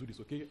study, you must do this,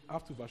 okay?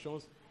 Have 2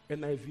 versions,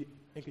 NIV,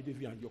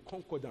 NKJV, and your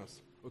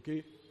concordance,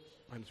 okay?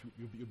 And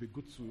you'll be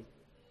good to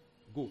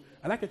go.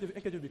 I like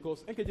NKJV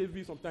because NKJV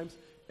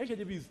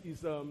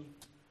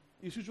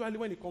is usually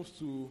when it comes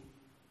to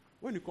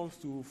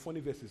funny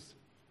verses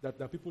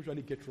that people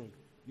usually get wrong.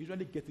 You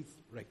usually get it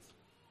right.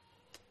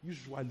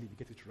 Usually we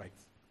get it right.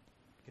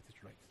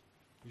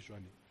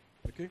 Usually.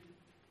 Okay?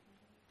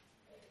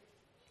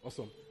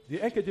 Awesome. The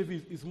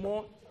NKJV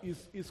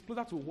is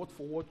closer to word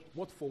for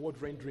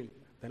word rendering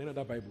than any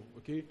other Bible.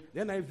 Okay?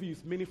 The NIV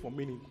is meaning for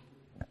meaning.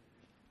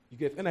 You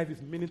get NIV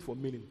is meaning for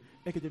meaning.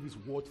 NKJV is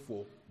word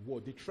for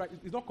word. They try.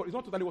 It's not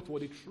totally word for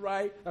word. They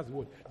try. That's the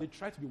word. They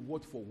try to be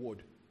word for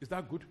word. Is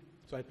that good?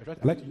 So I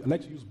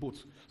like to use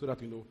both so that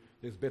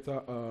there's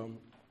better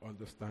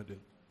understanding.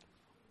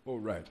 All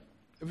right.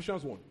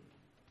 Ephesians 1.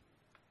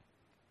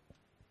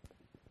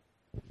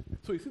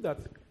 So you see that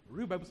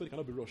real Bible study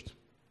cannot be rushed.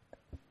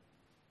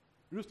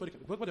 Real study,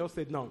 what I just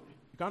said now,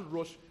 you can't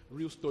rush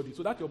real study.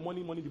 So that's your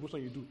morning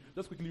devotion you do.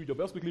 Just quickly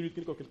read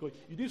clinical.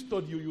 You didn't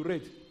study, you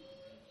read.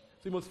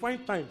 So you must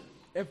find time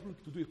every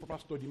week to do a proper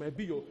study. It might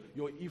be your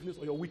evenings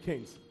or your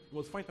weekends. You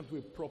must find time to do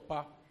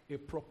a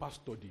proper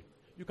study.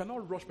 You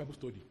cannot rush Bible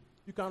study.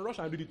 You can rush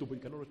and read it, but you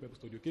cannot rush Bible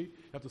study, okay?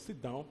 You have to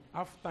sit down,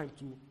 have time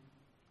to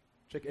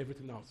check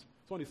everything out.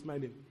 Someone is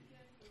smiling.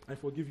 I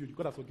forgive you.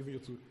 God has forgiven you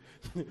too.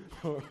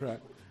 All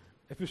right.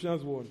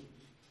 Ephesians 1.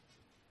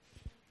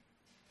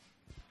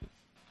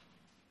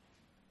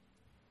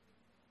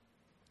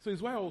 So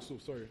it's why also,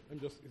 it's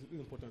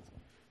important.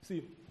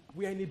 See,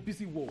 we are in a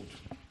busy world.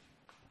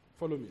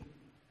 Follow me.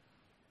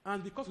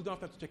 And because we don't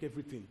have time to check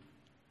everything,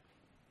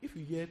 if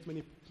you hear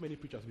too many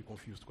preachers, be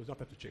confused because you don't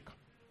have time to check.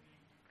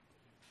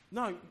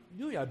 Now,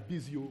 you are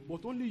busy,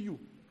 but only you.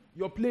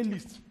 Your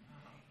playlist.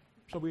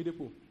 Shobo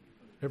Idepo,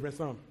 Reverend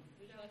Sam,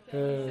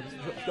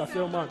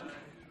 Selman.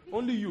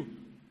 Only you.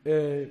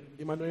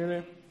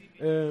 Emmanuel,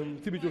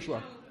 TB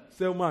Joshua,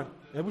 Selman,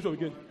 and which one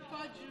again?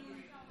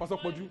 Pastor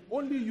Poju.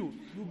 Only you.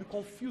 You'll be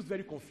confused,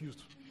 very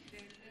confused.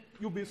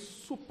 You'll be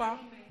super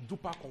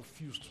duper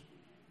confused.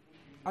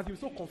 As you're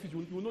so confused,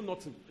 you will know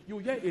nothing. You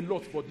hear a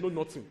lot, but know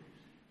nothing.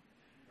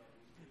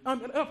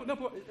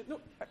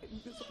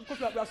 Because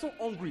we are so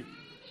hungry.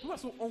 People are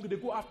so hungry, they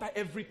go after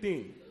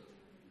everything.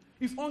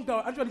 It's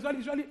hunger. Actually, it's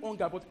usually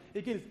hunger, but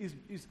again,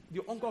 it's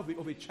the hunger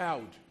of a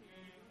child.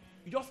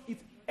 You just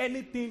eat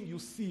anything you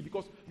see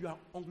because you are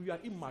hungry, you are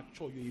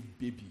immature, you're a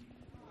baby.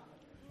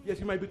 Yes,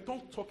 you might be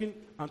tongue talking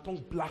and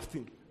tongue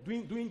blasting,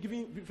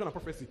 giving vision and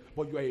prophecy,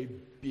 but you are a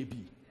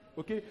baby.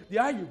 Okay? The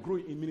higher you grow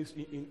in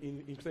ministry,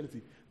 in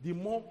Christianity, the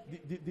more,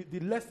 the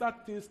lesser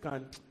things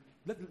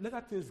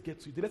lesser things get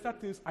to you, the lesser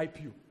things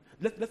hype you.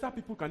 Lesser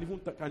people can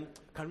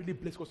really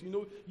bless because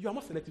you are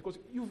more selective because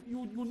you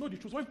know the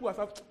truth. When people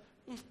are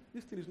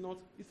this thing is not,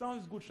 it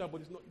sounds good,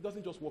 but it's not, it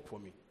doesn't just work for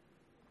me.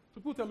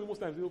 So people tell me most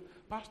times,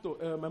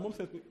 Pastor, my mom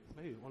sent me,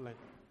 hey, online.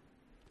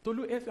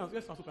 Tolu, yes,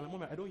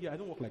 Mommy, I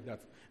don't work like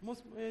that.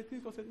 Most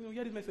things God said,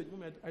 hear this message,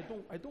 Mommy, I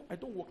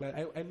don't work like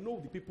that. I know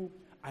the people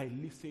I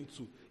listen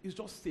to. It's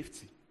just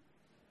safety.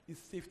 It's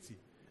safety.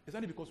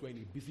 Exactly because we're in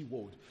a busy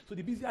world. So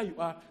the busier you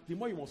are, the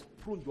more you must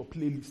prune your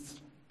playlist.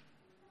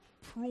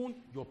 Prune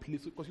your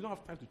playlist because you don't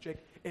have time to check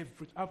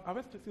everything. I've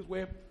heard things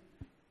where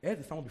I heard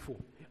the sound before,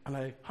 and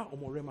I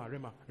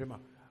Rema.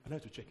 I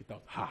need to check it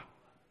out.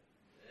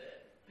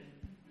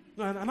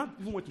 No, and I not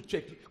even want to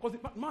check because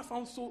the man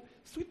sounds so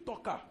sweet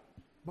talker.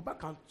 Baba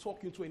can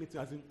talk into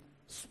anything as in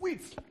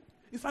sweet.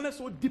 It sounded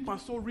so deep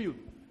and so real.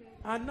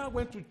 I now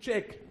went to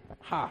check.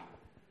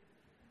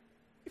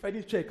 If I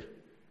didn't check,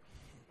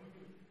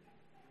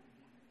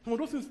 some of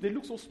those things, they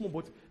look so small,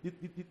 but the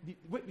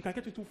way you can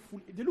get into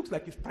full, it looks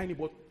like it's tiny,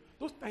 but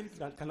those tiny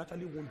things can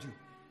actually wound you.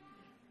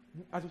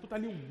 As in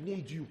totally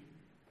wound you.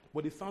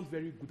 But they sound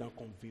very good and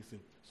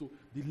convincing. So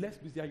the less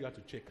busier you are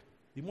to check,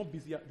 the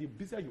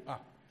busier you are,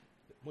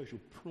 the more you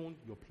should prune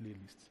your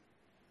playlist.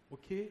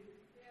 Okay?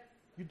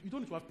 Yes. You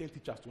don't need to have 10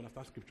 teachers to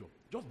understand scripture.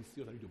 Just be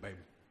serious and read your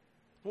Bible.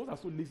 Some of us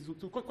are so lazy, so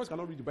because you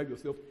cannot read the Bible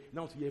yourself,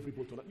 now to hear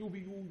everybody,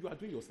 you are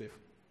doing yourself.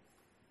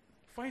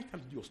 Find time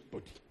to do your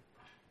study.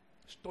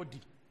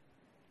 Study.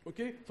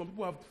 Okay? Some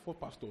people have 4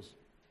 pastors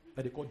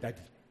that they call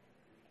daddy.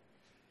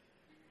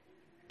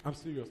 I'm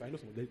serious. I know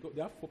some. They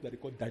have 4 that they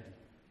call daddy.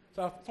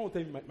 So someone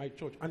tell me my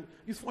church, and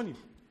it's funny.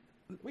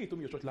 When you told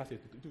me your church last year,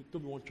 you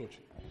told me one church.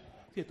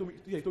 He told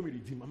me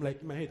Redeem. I'm like,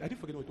 in my head, I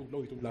didn't forget what you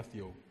told me last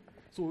year.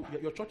 So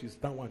your church is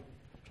that one.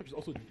 Church is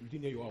also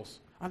within near your house.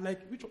 And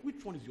like,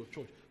 which one is your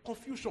church?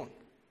 Confusion.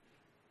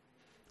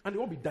 And they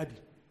all be daddy.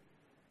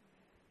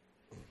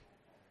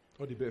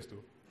 All the best,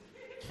 though.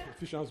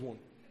 Ephesians 1.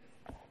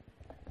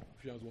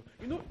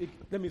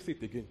 Let me say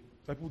it again,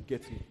 so people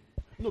get me.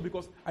 No,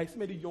 because I see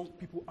many young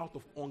people out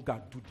of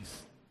hunger do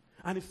this.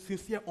 And it's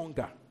sincere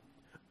hunger.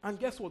 And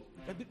guess what?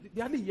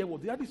 They hardly hear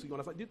what they hardly you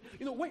understand.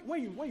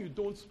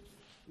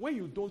 When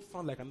you don't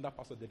sound like another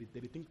pastor that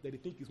they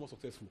think is more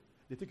successful,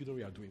 they think you know what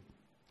you are doing.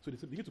 So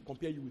they begin to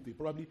compare you with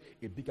probably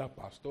a bigger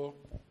pastor,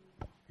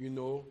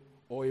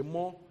 or a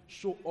more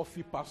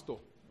show-offy pastor.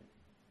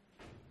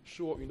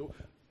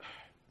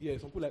 Yeah,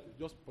 some people like,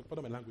 just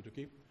pardon my language,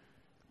 okay?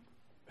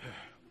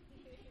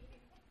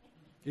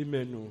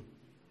 Amen. No.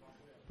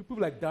 People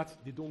like that,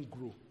 they don't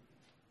grow.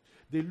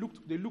 They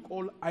look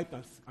all hyped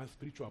and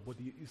spiritual, but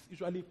it's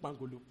usually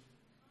pangolo.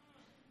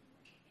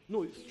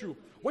 No, it's true.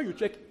 When you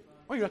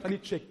actually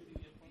check,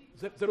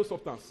 zero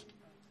substance.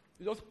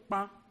 It's just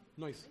bang,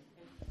 noise.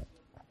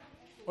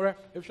 All right,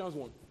 Ephesians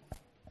 1.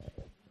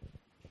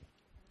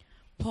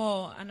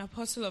 Paul, an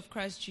apostle of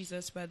Christ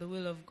Jesus by the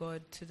will of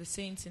God, to the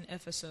saints in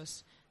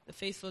Ephesus, the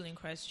faithful in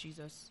Christ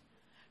Jesus.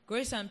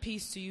 Grace and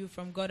peace to you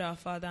from God our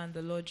Father and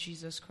the Lord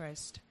Jesus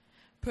Christ.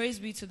 Praise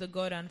be to the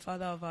God and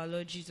Father of our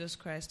Lord Jesus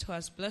Christ, who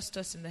has blessed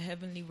us in the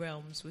heavenly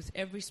realms with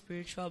every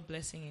spiritual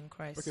blessing in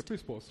Christ. Okay,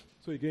 please pause.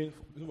 So again,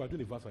 we're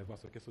doing a verse by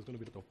verse, okay, so it's going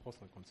to be a lot of pause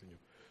and continue.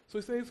 So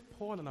it says,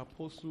 Paul, an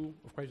apostle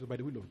of Christ by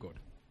the will of God.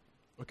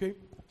 Okay?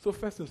 So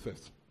first things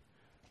first.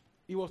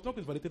 He was not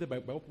invalidated by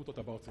what people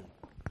thought about him.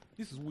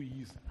 This is who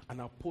he is,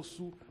 an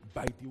apostle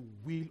by the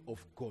will of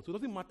God. So it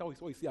doesn't matter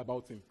what you say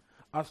about him.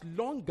 As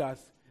long as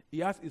he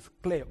has is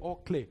clear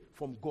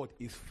from God,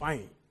 is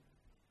fine.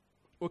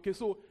 Okay,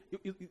 so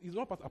he's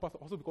not an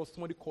apostle because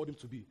somebody called him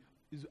to be.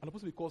 He's an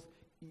apostle because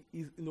he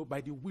is,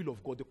 by the will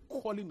of God, the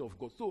calling of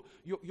God. So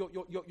your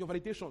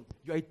validation,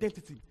 your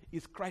identity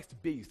is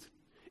Christ-based.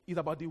 It's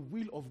about the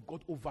will of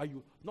God over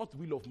you, not the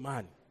will of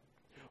man.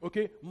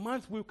 Okay,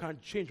 man's will can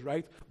change,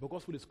 right? But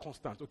God's will is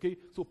constant. Okay,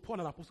 so Paul,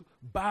 an apostle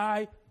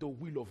by the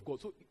will of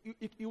God. So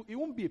he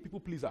won't be a people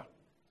pleaser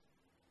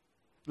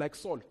like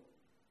Saul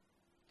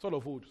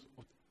of old.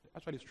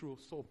 Actually, it's true.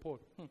 Saul, Paul.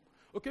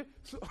 Okay,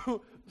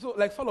 so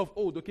like Saul of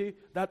old, okay,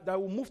 that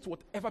will move to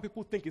whatever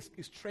people think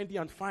is trendy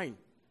and fine.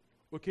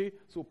 Okay,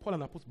 so Paul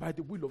and apostle by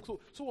the will of God.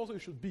 So also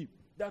it should be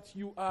that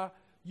your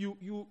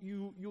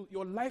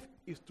life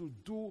is to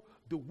do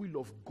the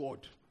will of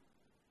God,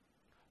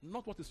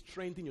 not what is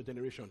trendy in your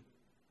generation,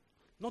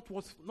 not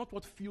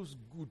what feels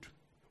good.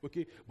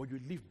 Okay, but you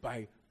live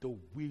by the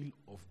will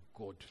of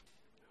God.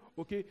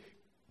 Okay,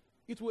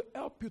 it will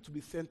help you to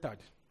be centered.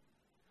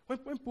 When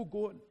people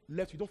go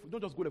left, you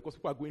don't just go left because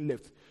people are going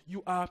left.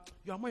 You are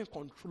more in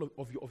control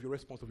of your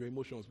response, of your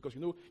emotions, because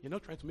you're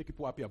not trying to make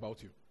people happy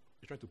about you.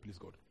 You're trying to please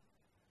God.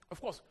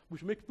 Of course, people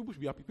should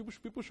be happy. People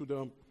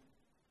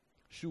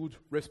should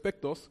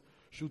respect us,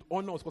 should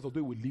honor us because of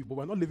the way we live, but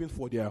we're not living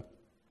for their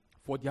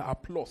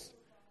applause.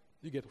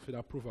 You get for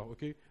their approval,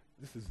 okay?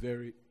 This is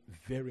very,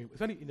 very,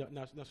 especially in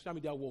the social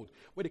media world,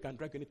 where they can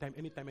drag you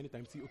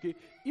anytime. See, okay,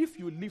 if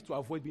you live to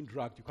avoid being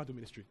dragged, you can't do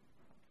ministry.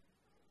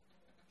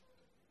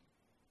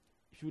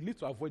 If you live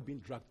to avoid being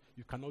dragged,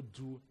 you cannot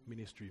do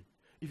ministry.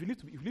 If you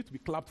live to be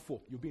clapped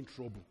for, you'll be in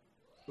trouble.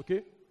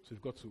 Okay? So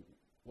you've got to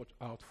watch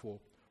out for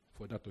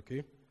that,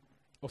 okay?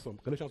 Awesome.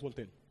 Galatians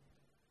 1:10.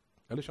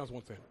 Galatians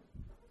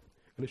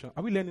 1:10.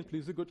 Are we learning,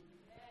 please? Is it good?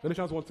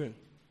 Galatians 1:10.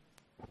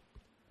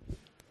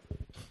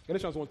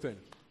 Galatians 1:10.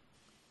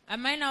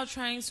 Am I now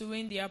trying to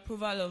win the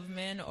approval of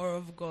men or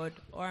of God?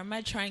 Or am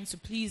I trying to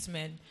please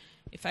men?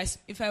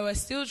 If I were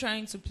still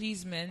trying to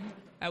please men,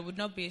 I would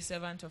not be a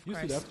servant of You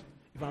Christ. see that?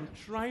 If I'm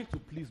trying to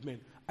please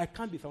men, I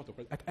can't be a servant of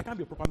Christ. I can't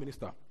be a proper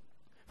minister.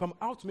 If I'm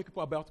out to make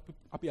people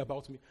happy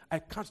about me, I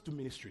can't do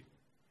ministry.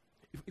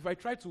 If I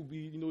try to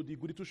be, the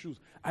goody two shoes,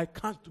 I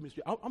can't do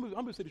ministry. I'm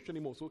going to say this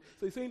anymore. So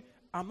he's saying,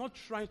 I'm not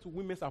trying to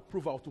win men's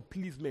approval to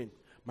please men.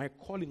 My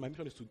calling, my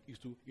mission is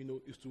to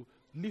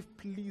live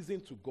pleasing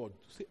to God.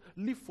 To say,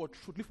 live for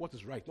truth, live what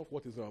is right, not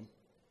what is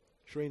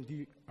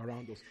trendy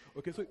around us.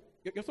 Okay, so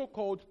you're so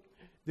called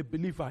the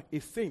believer, a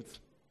saint.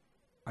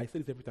 I say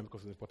this every time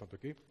because it's important.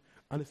 Okay,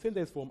 and the saint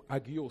is from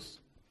Agios,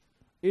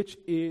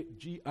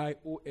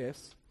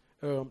 Hagios.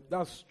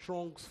 That's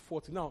Strong's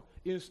 40. Now,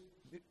 in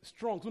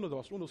Strong's, who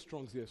knows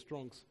Strong's here?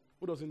 Strong's.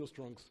 Who doesn't know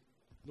Strong's?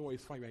 No,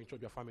 it's fine. You're in church,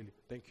 your family.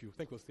 Thank you.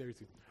 Thank you for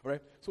sincerity. All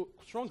right. So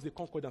Strong's the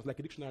concordance, like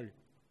a dictionary.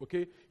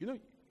 Okay.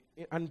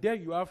 And there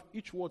you have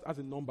each word has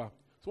a number.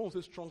 So when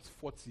we say Strong's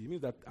 40, it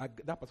means that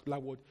that particular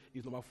word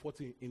is number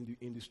 40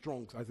 in the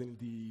Strong's, as in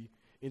the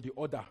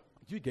order.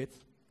 Do you get?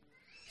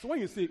 So when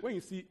you see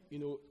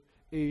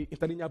a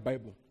Italian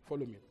Bible,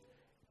 follow me.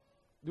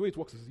 The way it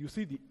works is you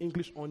see the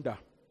English under,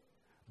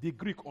 the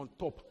Greek on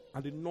top,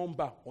 and the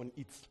number on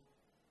it.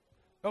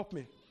 Help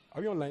me.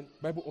 Are we online?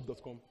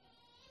 BibleUp.com.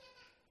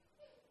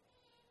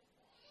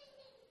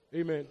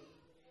 Amen.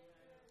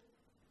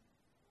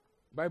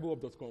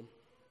 BibleUp.com.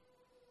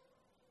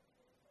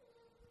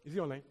 Is he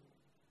online?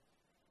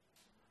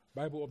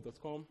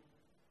 BibleUp.com.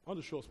 I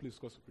want to show us, please,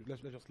 because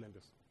let's just learn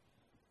this.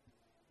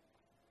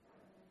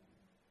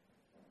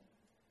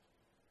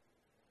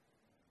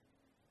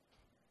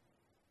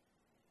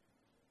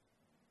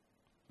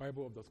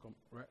 BibleUp.com.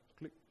 Right?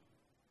 Click.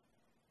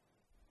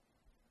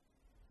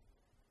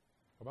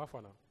 About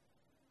for now.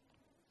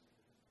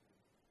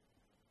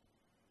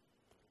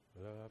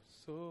 Love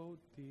so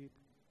deep,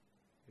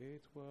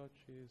 it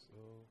watches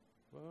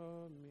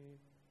over me.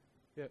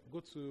 Yeah,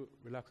 go to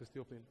relax, it's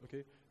still open.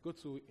 Okay, go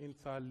to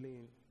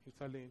interlane,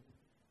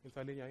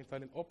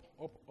 up.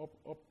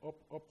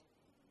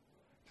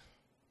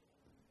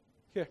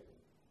 Here.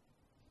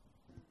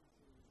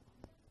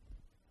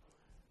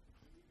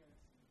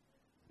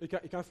 You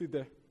can't see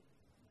there.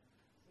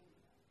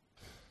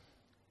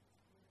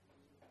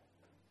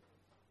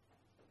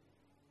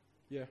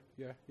 Yeah,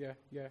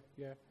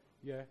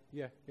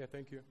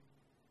 thank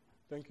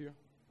you.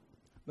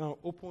 Now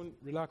open,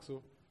 relax.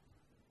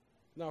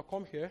 Now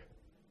come here.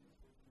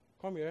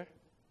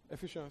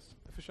 Ephesians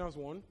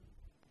 1.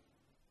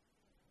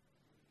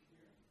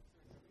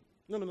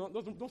 No,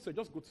 don't say,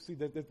 just go to see.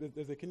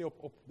 There's a kidney up.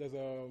 There's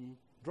a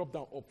drop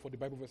down up for the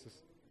Bible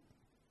verses.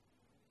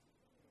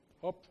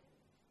 Up.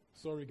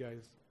 Sorry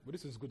guys, but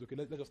this is good. Okay,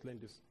 let's just learn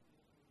this.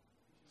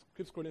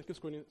 Keep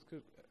scrolling.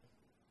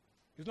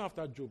 It's not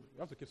after Job. You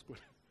have to keep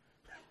scrolling.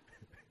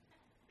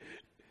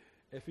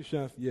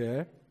 Ephesians,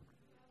 yeah.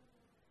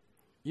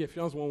 Yeah,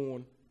 Ephesians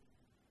 1:1.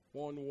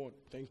 1:1.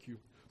 Thank you.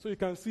 So you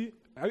can see,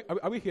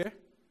 are we here?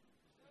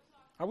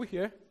 Are we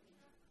here?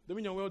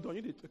 Dominion, well done.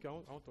 You did. Okay, I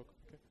won't talk.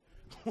 Okay.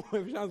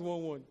 Ephesians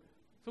 1:1.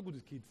 So good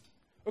with kids.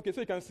 Okay, so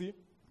you can see.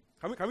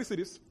 Can we see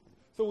this?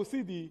 So we'll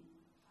see the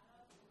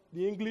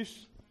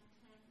English.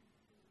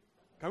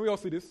 Can we all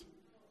see this?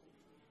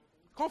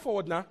 Come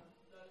forward now.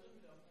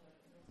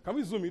 Can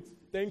we zoom it?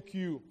 Thank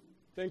you.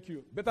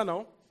 Better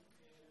now?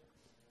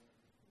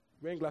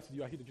 Wearing glasses,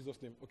 you are here in Jesus'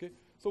 name. Okay?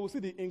 So we'll see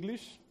the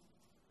English.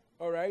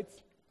 All right?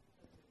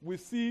 We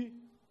see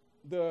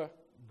the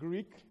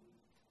Greek.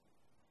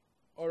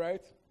 All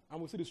right?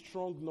 And we'll see the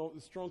Strong's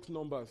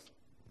numbers.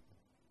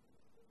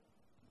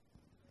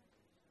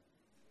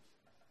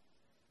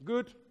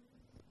 Good.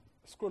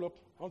 Scroll up.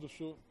 I want to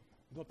show.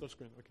 It's not touch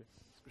screen. Okay.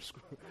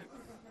 Scroll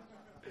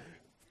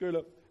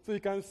up. So you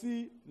can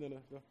see.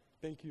 No.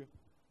 Thank you.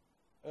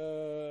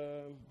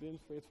 I'm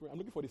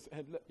looking for this.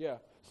 Yeah.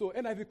 So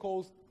NIV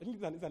calls. I think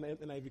it's an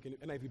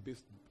NIV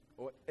based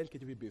or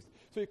NKJV based.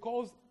 So it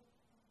calls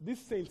this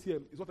saint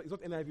here is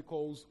what NIV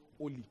calls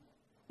holy.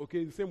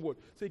 Okay, the same word.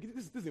 So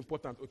this is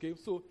important. Okay.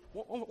 So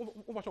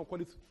one version will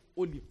call it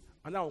holy,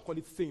 and now will call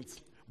it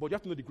saints. But you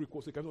have to know the Greek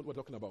word so you can know what we're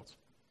talking about.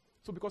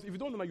 So because if you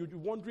don't know, you'll be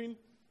wondering.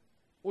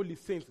 Holy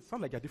saints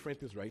sound like they're different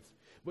things, right?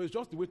 But it's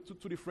just the way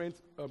two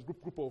different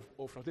group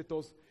of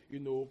translators,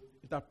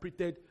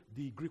 interpreted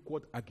the Greek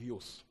word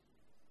agios.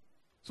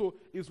 So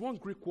it's one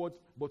Greek word,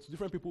 but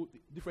different people,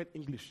 different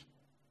English.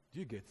 Do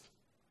you get?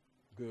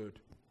 Good.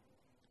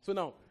 So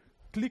now,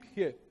 click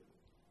here.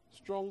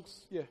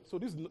 Strong's, yeah. So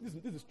this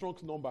is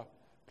Strong's number.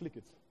 Click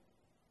it.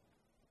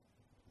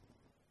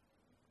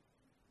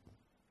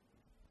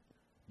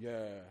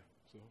 Yeah.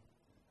 So.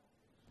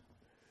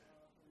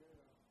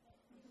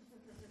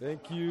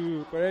 Thank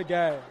you. Correct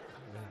guy.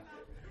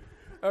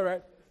 All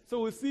right.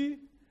 So we'll see,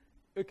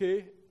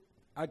 okay,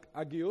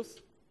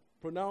 agios,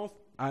 pronounced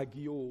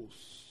agios.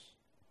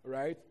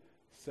 Right?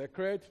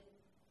 Sacred,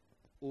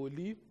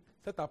 holy,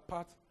 set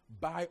apart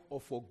by or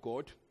for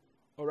God.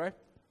 All right?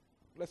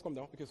 Let's come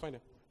down. Okay, it's fine.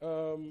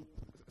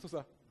 So,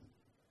 sir,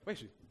 where is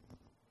she?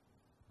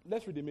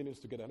 Let's read the meanings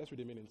together. Let's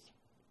read the meanings.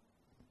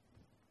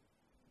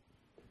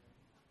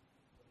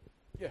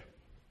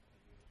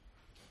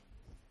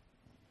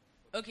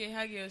 Okay,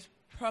 hagios,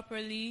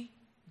 properly,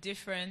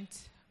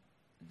 different,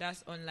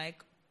 that's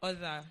unlike,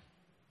 other,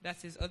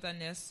 that is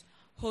otherness,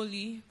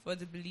 holy for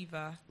the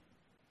believer.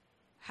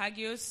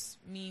 Hagios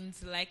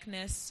means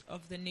likeness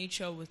of the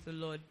nature with the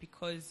Lord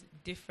because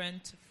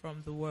different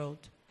from the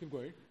world. Keep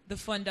going. The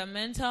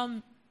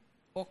fundamental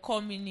or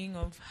core meaning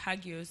of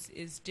hagios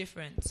is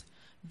different.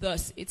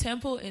 Thus, a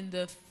temple in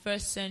the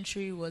first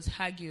century was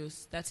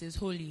hagios, that is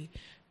holy,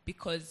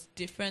 because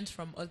different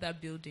from other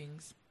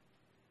buildings.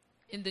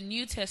 In the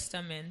New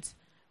Testament,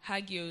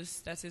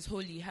 hagios, that is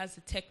holy, has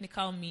a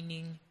technical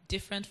meaning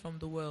different from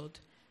the world,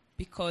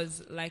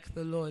 because like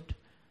the Lord.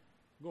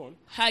 Go on.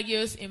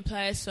 Hagios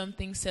implies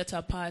something set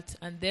apart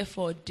and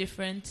therefore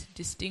different,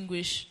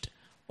 distinguished,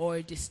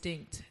 or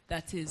distinct.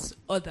 That is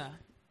other,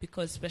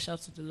 because special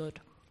to the Lord.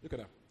 Look at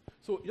that.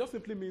 So it just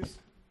simply means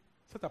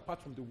set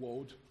apart from the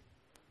world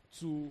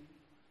to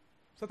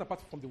set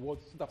apart from the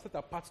world, set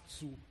apart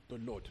to the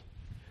Lord.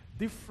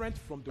 Different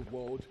from the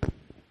world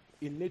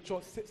in nature,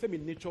 same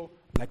in nature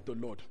like the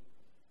Lord.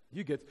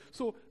 You get?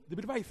 So the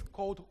believer is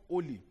called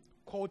holy,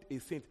 called a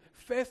saint.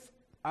 First,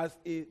 as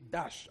a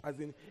dash, as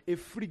in a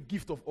free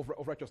gift of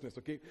righteousness,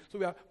 okay?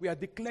 So we are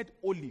declared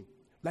holy,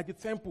 like the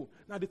temple.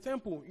 Now the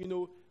temple,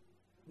 no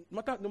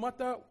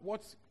matter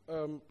what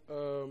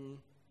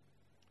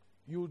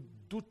you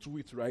do to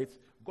it, right?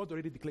 God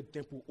already declared the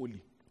temple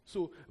holy.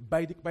 So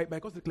by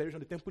God's declaration,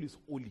 the temple is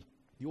holy.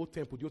 The old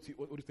temple, the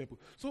old temple.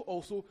 So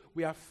also,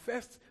 we are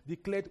first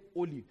declared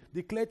holy,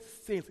 declared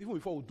saints, even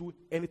before we do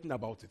anything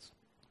about it.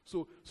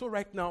 So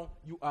right now,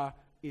 you are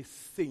a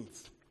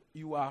saint.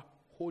 You are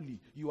holy.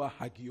 You are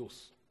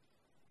hagios.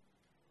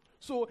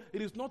 So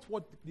it is not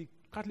what the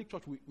Catholic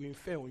Church will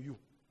infer on you.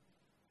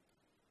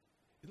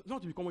 It's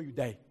not to become when you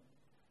die.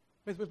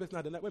 When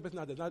person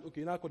has the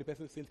okay, now call the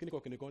person saint,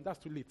 that's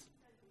too late.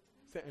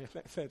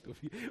 Saint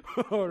of you.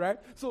 All right?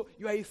 So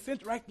you are a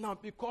saint right now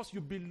because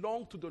you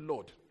belong to the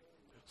Lord.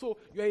 So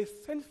you are a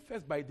saint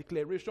first by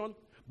declaration,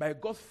 by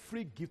God's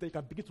free gift, and you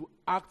can begin to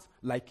act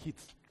like it.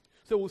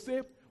 So we'll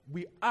say,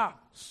 we are,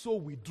 so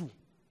we do.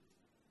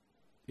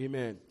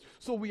 Amen.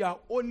 So we are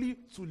holy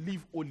to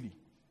live holy.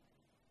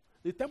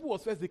 The temple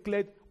was first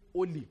declared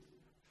holy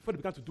before they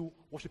began to do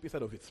worship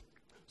inside of it.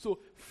 So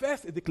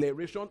first a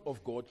declaration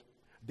of God,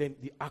 then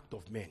the act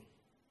of men.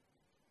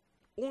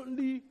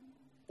 Only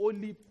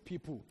holy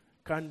people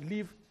can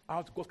live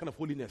out God's kind of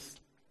holiness.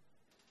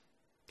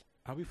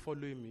 Are we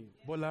following me?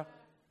 Bola,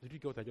 did you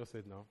get what I just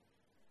said now?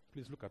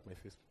 Please look at my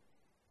face.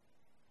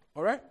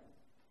 All right?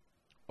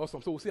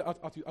 Awesome. So we'll see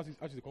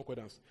as the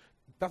concordance.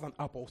 That's an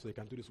app also you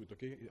can do this with,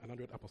 okay? An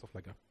Android app or stuff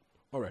like that.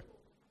 All right.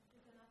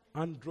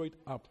 Android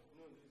app.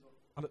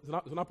 And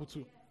it's an Apple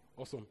too.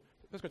 Awesome.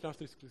 Let's go to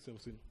 3, 16,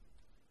 17.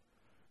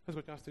 Let's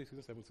go to 3,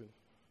 16, 17.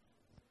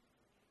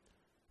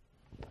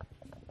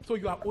 So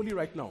you are holy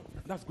right now.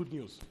 That's good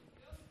news.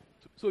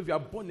 So if you are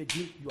born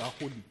again, you are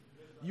holy.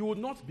 You will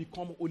not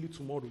become holy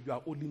tomorrow. You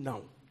are holy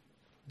now.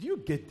 Do you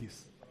get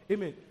this?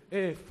 Amen.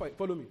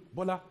 Follow me.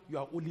 Bola, you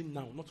are holy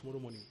now, not tomorrow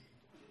morning.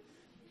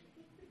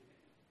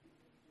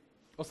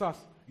 Osas,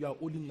 you are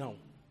holy now.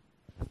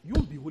 You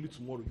won't be holy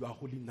tomorrow. You are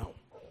holy now.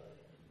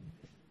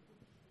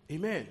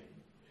 Amen.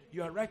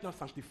 You are right now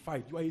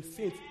sanctified. You are a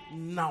saint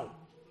now.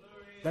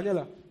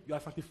 Daniela, you are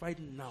sanctified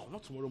now,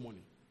 not tomorrow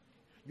morning.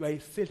 You are a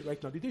saint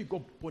right now. The day you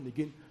got born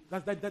again,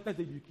 that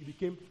day you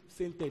became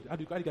sainted. How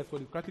do you guys call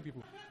it? Catholic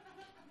people.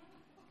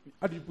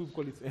 How do you people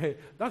call it?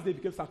 That's the day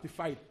you became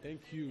sanctified.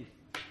 Thank you.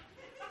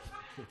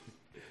 Do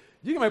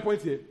you get my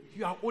point here?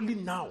 You are holy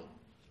now.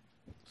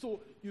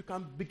 So you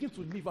can begin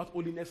to live out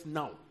holiness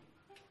now.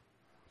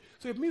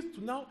 So it means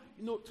to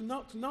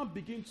now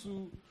begin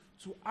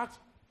to act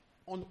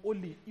on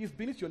holy is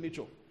beneath your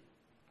nature.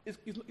 It's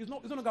no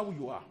longer who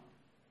you are.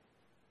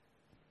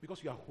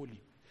 Because you are holy.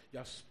 You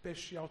are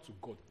special to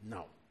God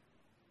now.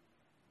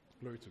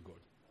 Glory to God.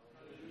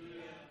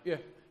 Yeah.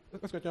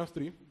 Let's go to John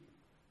 3.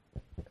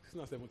 16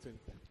 and 17.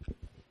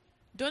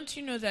 Don't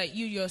you know that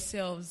you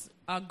yourselves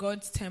are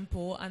God's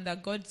temple and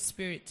that God's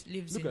Spirit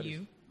lives in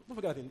you? Don't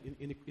forget that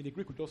in the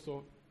Greek we just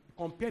saw,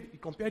 he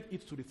compared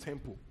it to the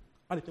temple.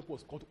 And the temple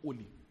was called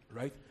holy,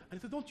 right? And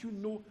he said, don't you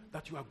know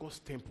that you are God's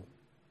temple?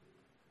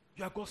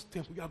 You are God's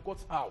temple. You are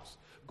God's house.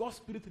 God's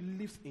Spirit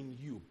lives in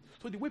you.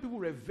 So the way people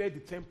revere the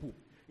temple,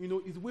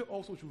 is the way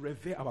also to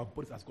revere our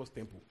bodies as God's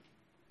temple.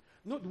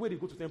 Not the way they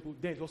go to temple.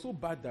 Then it was so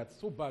bad that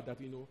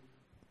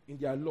in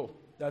their law,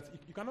 that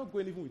you cannot go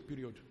in even with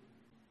period.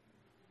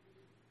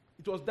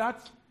 It was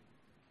that,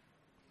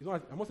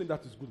 I'm not saying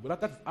that is good, but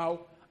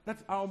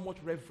that's how much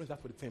reverence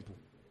that's for the temple.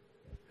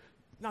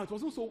 Now, it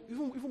was also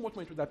even much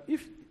more interesting that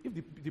if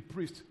the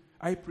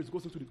high priest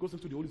goes into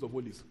the holies of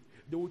holies,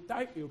 they will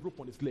tie a rope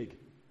on his leg.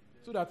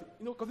 So that,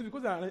 because if he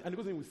goes there and he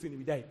goes in with sin, he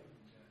will die.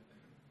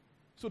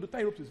 So they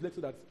tie a rope to his leg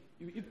so that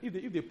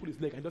if they pull his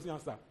leg and he doesn't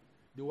answer,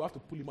 they will have to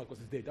pull him out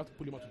because he's dead. They have to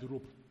pull him out to the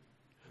rope.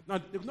 Now,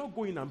 they will not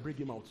go in and bring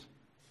him out.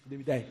 They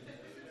will die.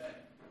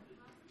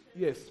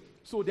 Yes.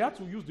 So they have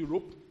to use the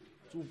rope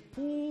to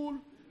pull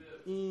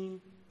him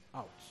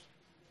out.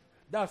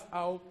 That's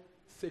how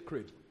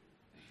sacred,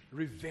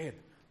 revered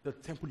the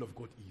temple of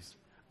God is.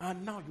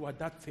 And now you are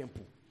that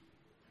temple.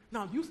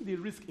 Now, do you see the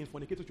risk in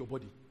fornicating with your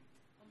body?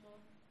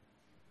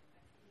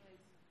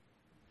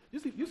 You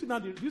see now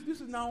this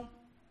is now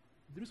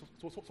the risk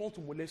of someone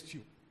to molest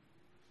you.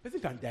 Person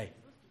can die.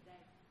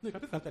 No, the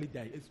person can actually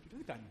die. The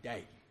person can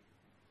die.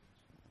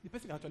 The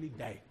person can actually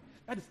die.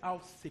 That is how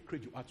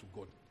sacred you are to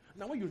God.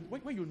 Now, when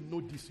you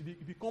know this, you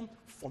become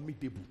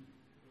formidable.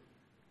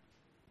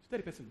 So tell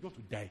the person, you want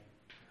to die.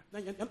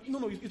 Now,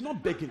 no, it's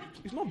not begging.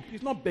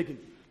 It's not begging.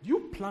 Do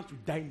you plan to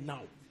die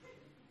now?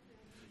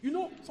 You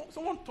know,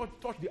 someone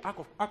touched the Ark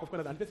of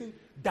Covenant and the person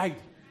died.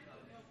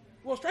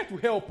 He was trying to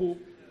help.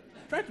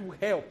 Trying to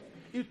help.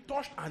 He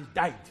touched and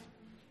died.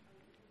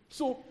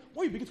 So,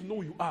 when you begin to know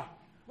who you are,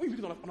 when you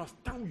begin to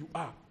understand who you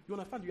are, you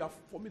understand you are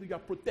formidable, you are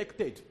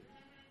protected.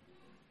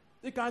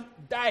 They can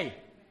die.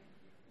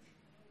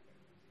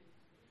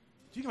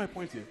 Do you get my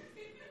point here?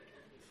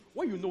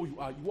 When you know who you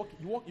are, you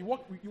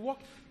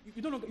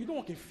don't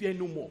walk in fear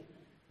no more.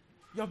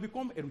 You have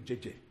become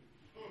erujeje.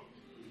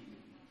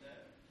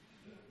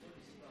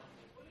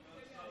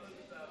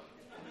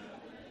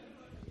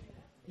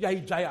 You are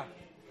Ijaya.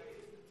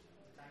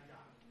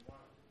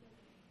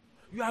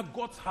 You are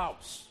God's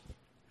house.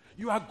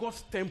 You are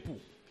God's temple.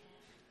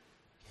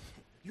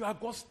 You are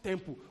God's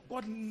temple.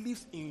 God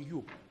lives in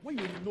you. When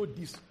you know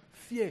this,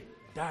 fear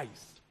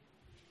dies.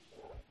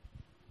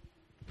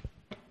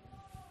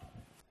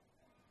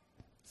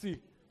 See,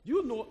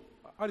 you know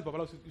how the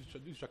Babalawos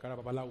use Shakara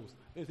Babalawos.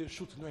 They say,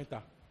 shoot, no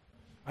enter.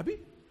 Abi?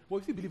 But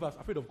you see believers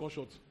afraid of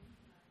gunshots.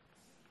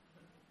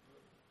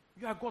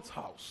 You are God's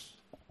house.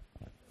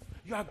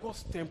 You are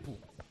God's temple.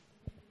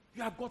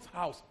 You are God's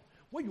house.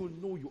 When you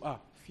know you are,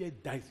 fear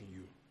dies in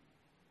you.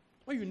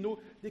 When you know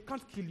they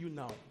can't kill you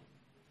now.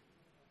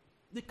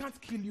 They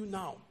can't kill you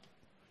now.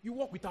 You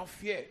walk without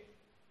fear.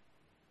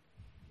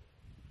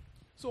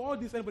 So all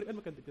this, anybody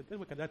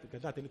can die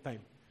at any time.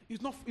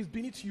 It's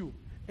beneath you.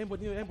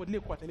 Anybody lay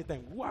at any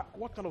time.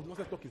 What kind of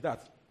nonsense talk is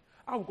that?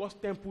 How will God's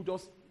temple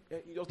just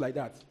like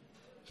that?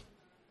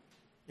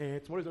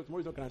 Tomorrow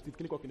is not guaranteed.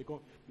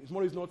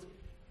 Tomorrow is not.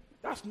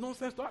 That's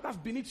nonsense. That's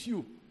beneath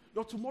you.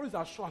 Your tomorrow is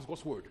as sure as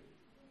God's word.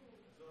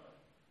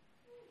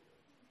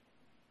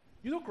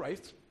 You know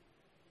Christ?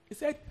 He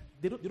said,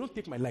 they don't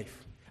take my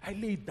life. I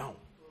lay it down.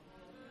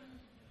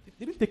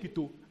 They didn't take it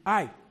to.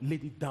 I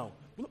laid it down.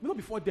 Not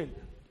before then.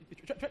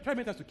 Try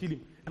many times to kill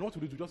him. And what to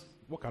do to just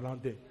walk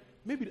around there.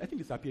 Maybe, I think they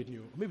disappeared.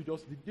 Maybe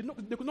just, they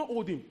could not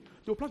hold him.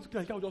 They were planning to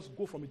kill him and he would just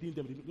go from within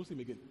them. They don't see him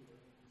again.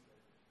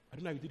 I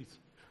don't know how he did it.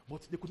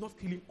 But they could not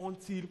kill him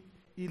until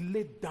he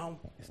laid down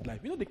his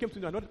life. They came to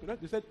him and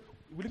they said,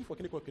 we're looking for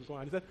Kenny.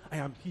 And he said, I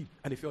am he.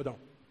 And they fell down.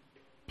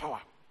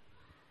 Power.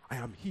 I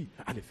am he.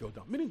 And they fell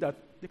down. Meaning that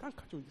they can't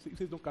catch him. He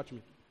says, don't catch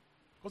me.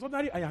 Because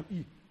ordinarily, I am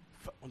he.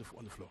 On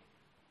the floor.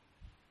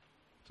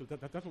 So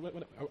that's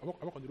when I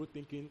walk on the road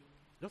thinking,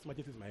 just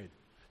imagine this in my head.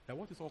 That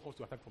what if someone comes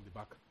to attack from the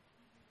back?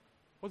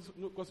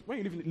 Because when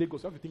you live in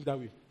Lagos, you have to think that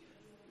way.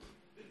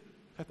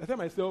 I tell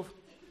myself,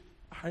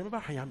 I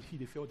remember I am he,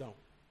 they fell down.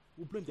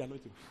 We'll blame the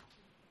anointing.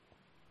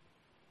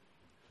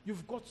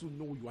 You've got to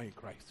know you are in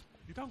Christ.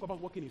 You can't go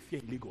about walking in fear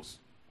in Lagos.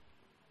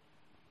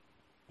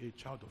 You're a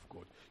child of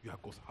God. You are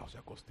God's house, you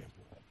are God's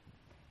temple.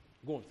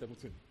 Go on,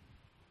 17.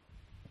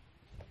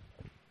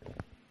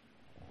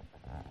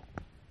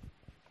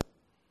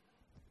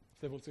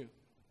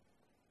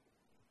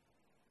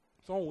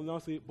 Someone will now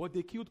say, but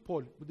they killed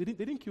Paul. But they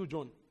didn't kill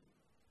John.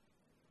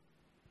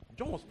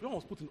 John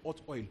was put in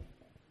hot oil.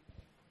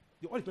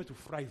 The oil is meant to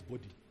fry his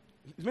body.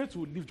 It's meant to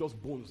leave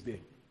just bones there.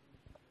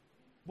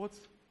 But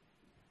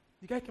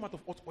the guy came out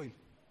of hot oil.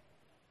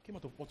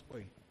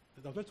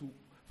 That was meant to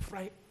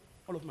fry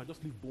all of them and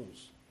just leave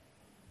bones.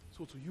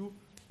 So to you,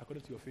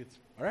 according to your faith.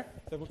 All right?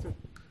 17.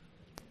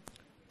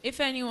 If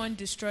anyone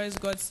destroys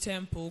God's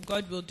temple,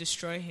 God will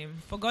destroy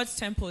him. For God's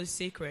temple is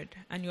sacred,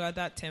 and you are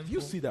that temple. Do you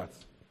see that?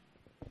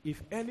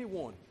 If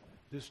anyone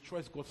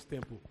destroys God's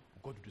temple,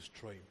 God will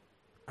destroy him.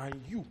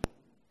 And you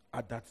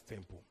are that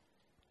temple.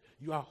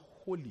 You are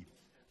holy,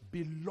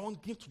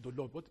 belonging to the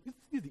Lord. But this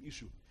is the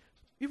issue.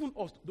 Even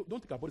us,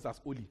 don't take our bodies as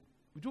holy.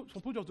 Some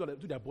people just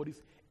do their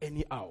bodies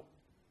anyhow.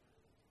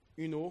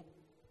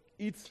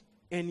 Eat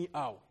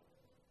anyhow.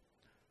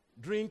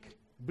 Drink,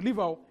 believe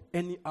how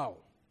anyhow.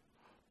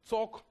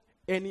 Talk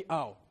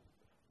anyhow.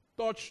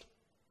 Touch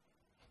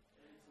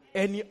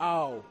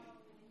anyhow.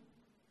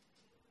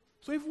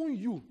 So even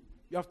you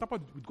have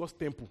tampered with God's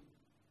temple.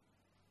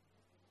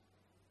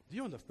 Do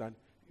you understand?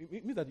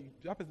 It means that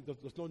the person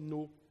does not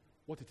know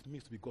what it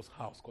means to be God's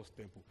house, God's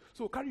temple.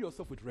 So carry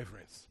yourself with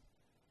reverence,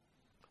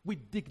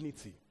 with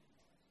dignity.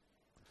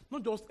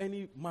 Not just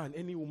any man,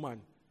 any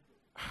woman.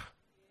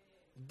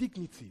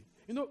 Dignity.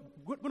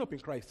 Growing up in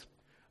Christ,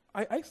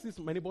 I see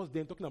my neighbors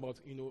then talking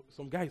about,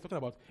 some guy is talking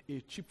about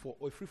a cheap for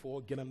or free for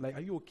all girl. I'm like,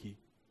 are you okay?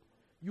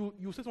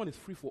 You say someone is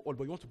free for all,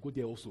 but you want to go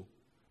there also.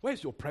 Where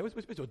is your pride?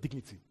 Where's your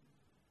dignity?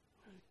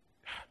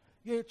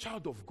 You're a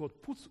child of God.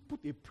 Put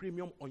a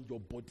premium on your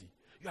body.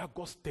 You are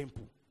God's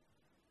temple.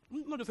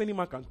 Not just any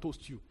man can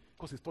toast you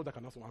because he's told that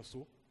can also answer.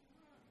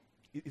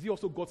 Is he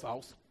also God's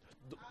house?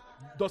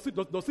 Does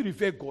he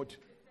revere God?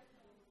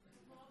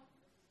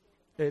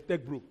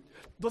 tech bro.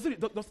 Does it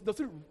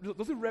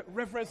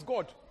reverence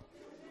God?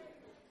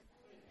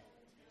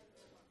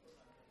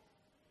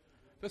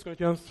 1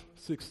 Corinthians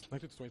 6,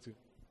 19 to 20.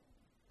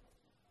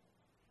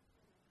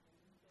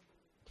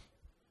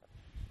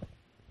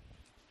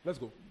 Let's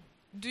go.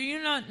 Do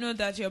you not know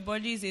that your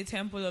body is a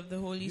temple of the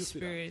Holy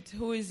Spirit,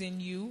 who is in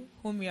you,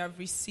 whom you have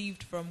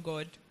received from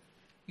God?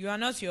 You are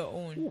not your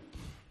own. Ooh.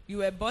 You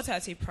were bought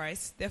at a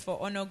price, therefore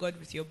honor God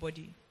with your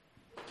body.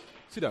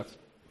 See that?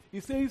 He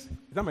says, is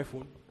that my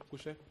phone?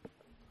 Koshe?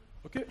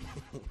 Okay?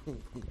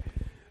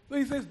 So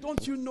he says,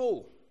 don't you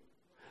know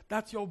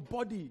that your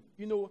body,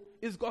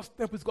 is God's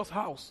temple, is God's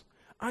house,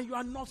 and you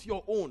are not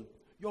your own.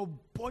 Your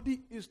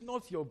body is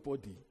not your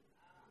body.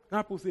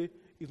 Now people say,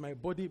 is my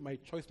body my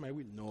choice, my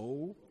will?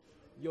 No.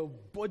 Your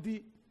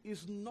body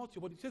is not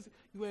your body. It says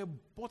you were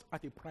bought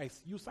at a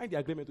price. You signed the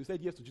agreement. You said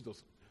yes to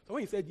Jesus. So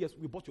when he said yes,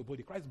 we bought your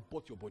body. Christ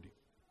bought your body.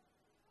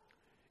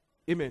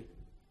 Amen.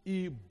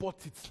 He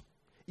bought it.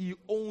 He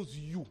owns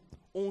you,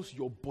 owns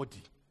your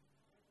body.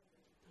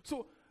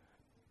 So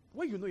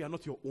when you know you are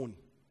not your own,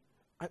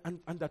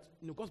 and that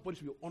God's body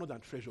should be honored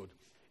and treasured,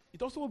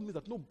 it also means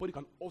that nobody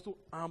can also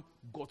harm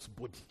God's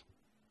body.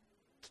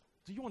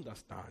 Do you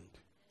understand?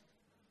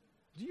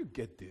 Do you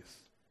get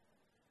this?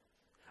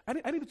 I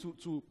need to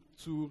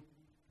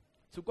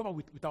go out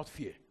without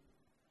fear.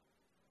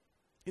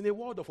 In a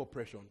world of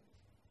oppression,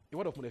 a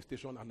world of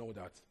molestation and all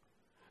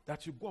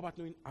that you go about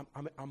knowing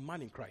I'm a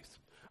man in Christ,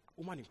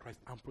 a woman in Christ,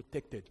 I'm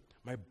protected.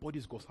 My body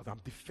is God's house,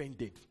 I'm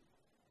defended.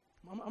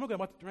 I'm not going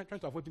about trying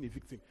to avoid being a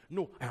victim.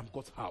 No, I am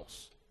God's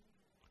house.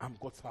 I'm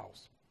God's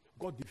house.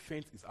 God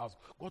defends his house.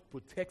 God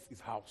protects his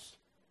house.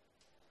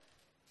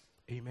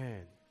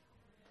 Amen.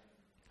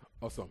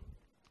 Awesome.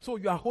 So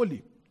you are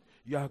holy.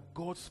 You are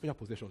God's special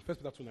possession. 1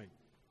 Peter 2:9.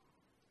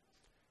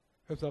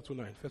 1 Peter 2:9.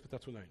 1 Peter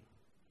 2:9.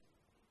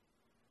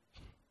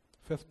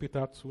 1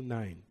 Peter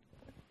 2:9.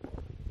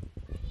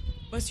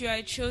 But you are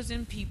a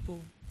chosen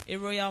people, a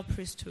royal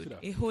priesthood,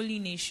 a holy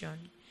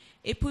nation,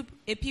 a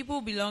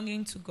people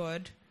belonging to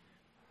God.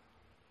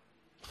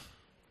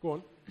 Go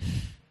on.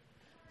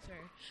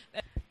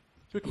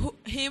 Sorry.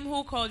 Him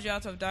who called you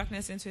out of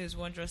darkness into his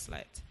wondrous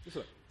light.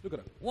 Look at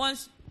that.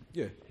 Once.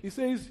 Yeah. He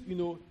says,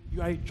 you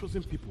are a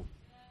chosen people.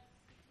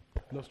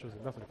 Not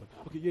chosen. That's what I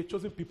thought. Okay, you're a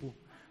chosen people.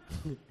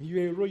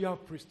 You're a royal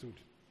priesthood.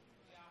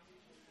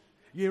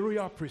 You're a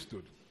royal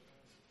priesthood.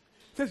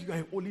 It says you are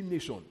a holy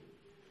nation.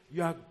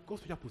 You are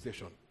God's special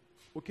possession.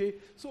 Okay?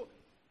 So,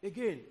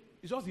 again,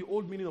 it's just the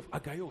old meaning of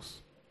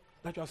agaios.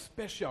 That you are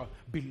special,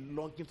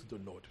 belonging to the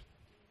Lord.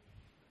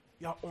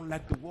 You are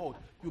unlike the world.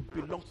 You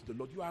belong to the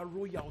Lord. You are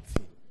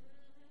royalty.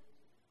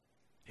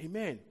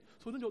 Amen.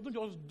 So don't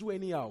just do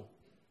anyhow.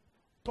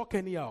 Talk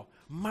anyhow.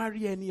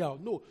 Marry anyhow.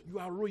 No, you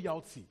are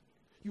royalty.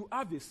 You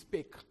have a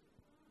spec.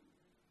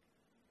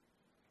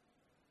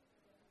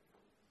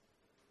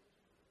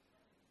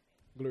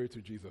 Glory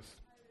to Jesus.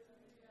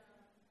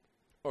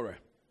 All right.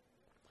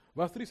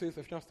 Verse 3 says,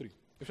 Ephesians 3.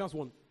 Ephesians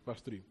 1,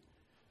 verse 3.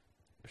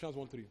 Ephesians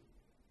 1, 3.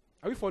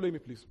 Are you following me,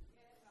 please?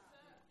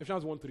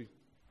 Ephesians 1, 3.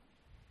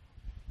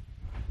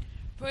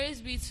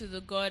 Praise be to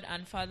the God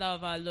and Father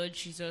of our Lord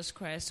Jesus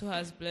Christ, who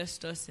has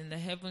blessed us in the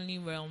heavenly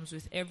realms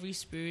with every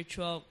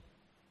spiritual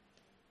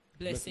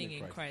blessing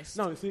in Christ.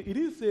 Now, you see, it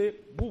didn't say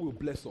who will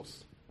bless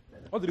us.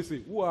 What did it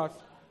say? Who has?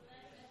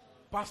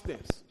 Past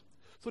tense.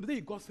 So the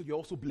day God said you're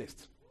also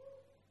blessed.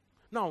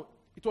 Now,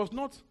 it was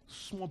not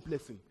small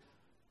blessing.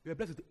 You are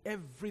blessed with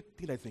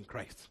everything that is in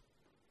Christ.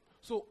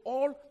 So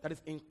all that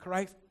is in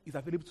Christ is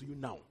available to you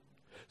now.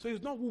 So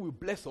it's not who will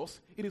bless us,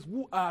 it is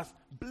who has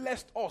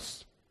blessed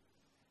us.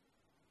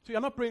 So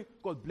you're not praying,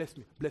 God bless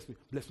me, bless me,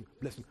 bless me,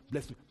 bless me,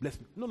 bless me, bless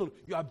me. No.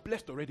 You are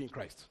blessed already in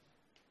Christ.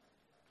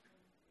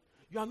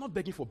 You are not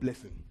begging for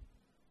blessing.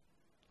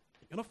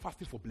 You're not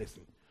fasting for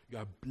blessing. You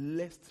are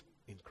blessed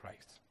in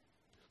Christ.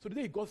 So the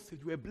day God said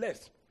you were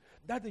blessed,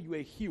 that day you were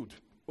healed,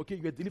 okay,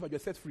 you were delivered, you were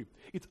set free.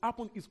 It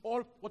happened, it's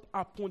all what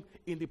happened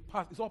in the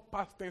past. It's all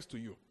past tense to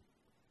you.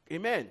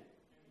 Amen.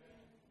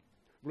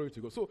 Glory to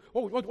God. So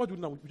what do we do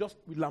now?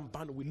 We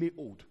lamband, we lay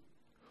hold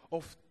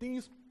of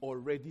things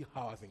already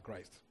ours in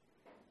Christ.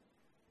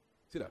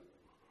 See that?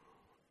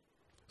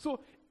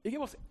 So he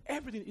gave us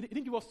everything. He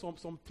didn't give us some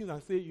things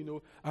and say,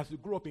 as you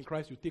grow up in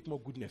Christ, you take more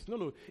goodness.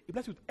 No. He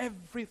blessed you with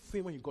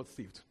everything when you got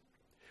saved.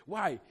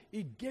 Why?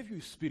 He gave you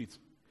his spirit.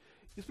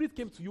 The spirit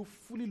came to you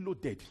fully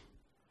loaded.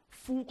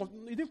 He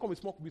didn't come with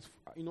small,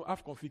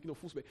 half conflict,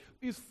 full spirit.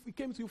 He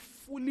came to you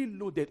fully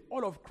loaded.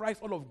 All of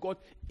Christ, all of God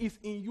is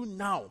in you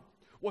now.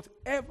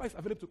 Whatever is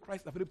available to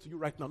Christ is available to you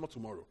right now, not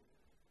tomorrow.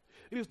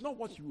 It is not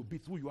what you will be,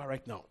 it's who you are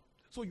right now.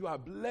 So you are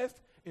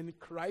blessed in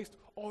Christ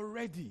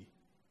already.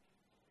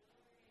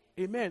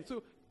 Amen.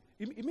 So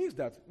it means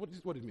that,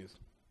 what it means?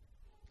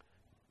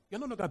 You're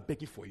no longer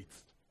begging for it.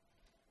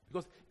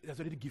 Because it has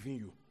already given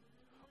you.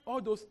 All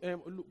those,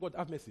 God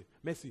have mercy,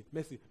 mercy,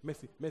 mercy,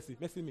 mercy, mercy,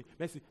 mercy me,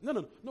 mercy.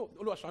 No. All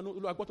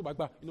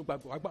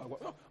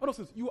those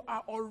things, you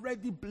are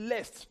already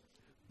blessed.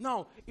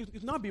 Now,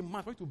 it's now been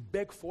mad for you to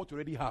beg for what you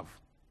already have.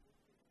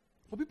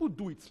 But people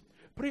do it.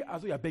 Pray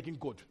as though you are begging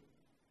God.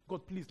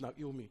 God, please now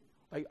heal me.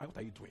 What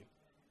are you doing?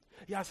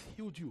 He has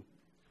healed you.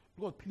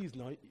 God, please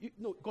now.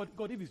 No,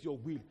 God, if it's your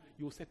will,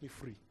 you will set me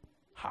free.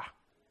 Ha!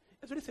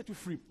 He's already set you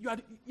free.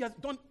 He has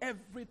done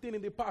everything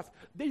in the past.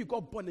 Then you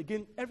got born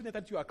again, everything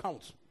that you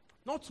account.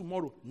 Not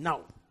tomorrow,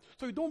 now.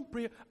 So you don't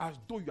pray as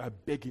though you are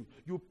begging.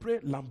 You pray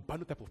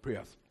lambano type of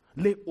prayers.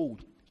 Lay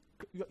hold.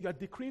 You are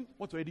decreeing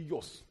what's already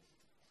yours.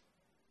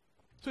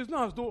 So it's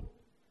not as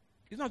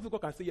though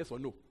God can say yes or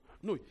no.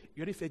 No, you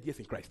already said yes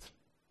in Christ.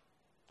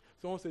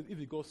 Someone says, if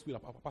it God's will,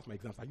 I'll pass my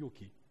exams. Are you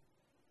okay?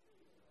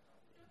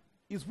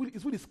 His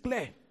will is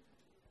clear.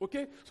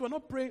 Okay? So we're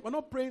not praying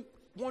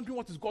wondering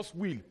what is God's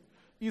will.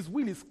 His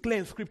will is clear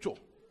in Scripture.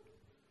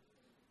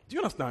 Do you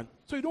understand?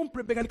 So you don't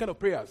pray beg any kind of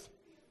prayers.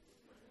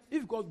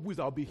 If God wills,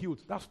 I'll be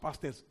healed. That's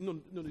past tense. No,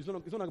 it's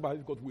not about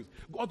if God wills.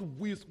 God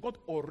wills. God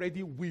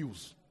already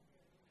wills.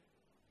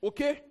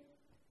 Okay?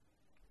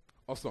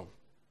 Awesome.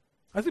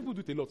 I see people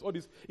do it a lot. All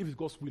this, if it's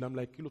God's will, I'm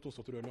like,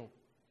 no.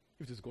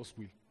 If it's God's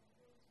will.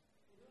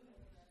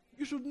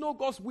 You should know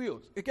God's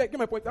will. Okay, get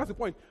my point? That's the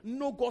point.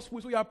 Know God's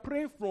will. So you are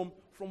praying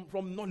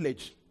from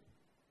knowledge.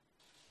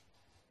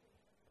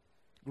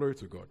 Glory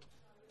to God.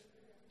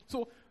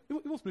 So,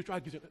 even spiritual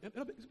gifts,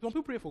 some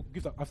people pray for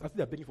gifts as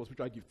they are begging for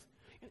spiritual gifts.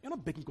 You're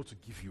not begging God to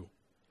give you.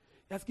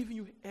 He has given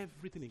you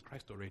everything in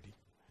Christ already.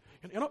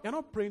 You're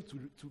not praying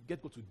to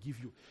get God to give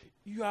you.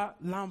 You are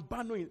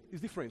lambanoing.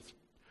 It's different.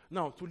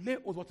 Now, to lay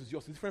hold what is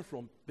yours is different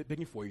from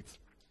begging for it.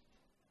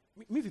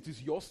 It means it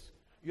is yours.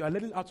 You are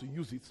learning how to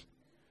use it.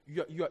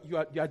 You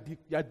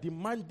are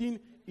demanding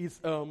its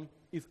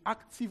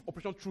active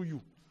operation through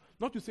you.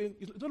 Not to say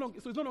it's no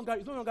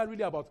longer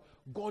really about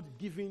God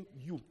giving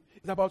you.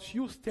 It's about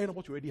you staying on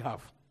what you already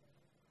have.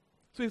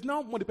 So it's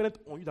now more dependent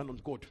on you than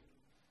on God.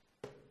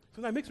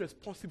 So that makes you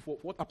responsible for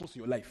what happens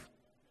in your life.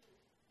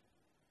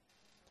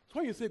 So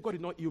when you say God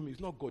did not heal me, it's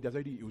not God, He has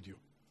already healed you.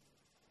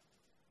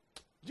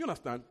 Do you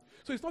understand?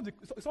 So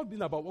it's not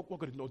being about what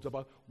God did not do, it's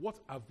about what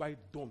have I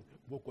done,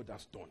 what God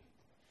has done.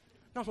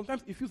 Now,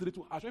 sometimes it feels a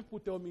little harsh when people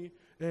tell me,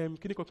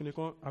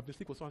 Kiniko, I've been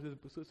sick for someone,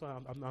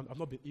 so I've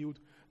not been healed.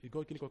 You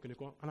got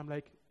Kiniko. And I'm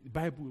like, the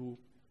Bible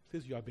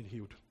says you have been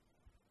healed.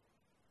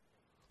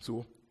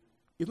 So,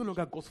 it's no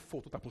longer God's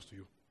fault what happens to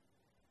you.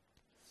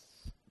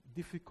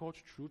 Difficult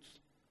truths,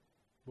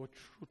 but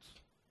truth.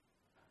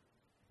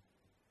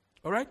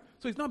 All right?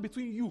 So it's now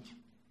between you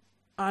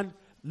and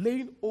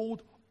laying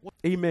hold.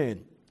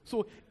 Amen.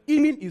 So,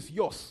 healing is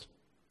yours.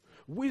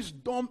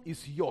 Wisdom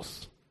is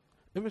yours.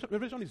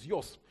 Revelation is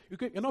yours.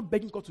 You're not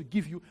begging God to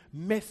give you.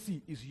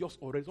 Mercy is yours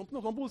already. Some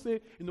people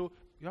say, you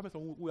have mercy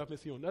on who you have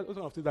mercy on. That's one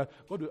of the things that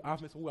God will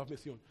have mercy on who you have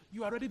mercy on.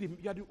 You are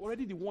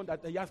already the one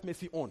that He has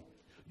mercy on.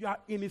 You are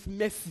in His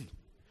mercy.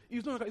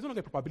 It's not like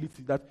a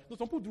probability that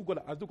some people do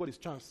God as though God is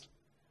chance.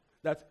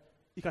 That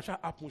He can shout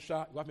up, you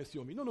have mercy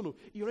on me. No.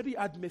 He already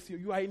had mercy.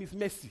 You are in His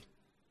mercy.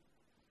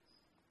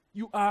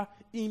 You are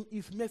in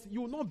His mercy.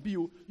 You will not be.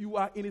 You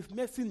are in His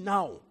mercy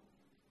now.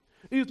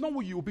 It is not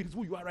who you will be. It's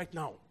who you are right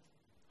now.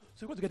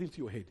 So you've got to get into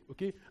your head,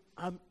 okay?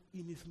 I'm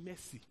in His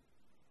mercy.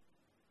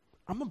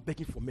 I'm not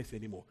begging for mercy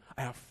anymore.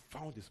 I have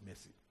found His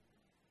mercy.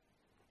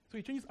 So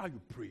it changes how you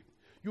pray.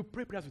 You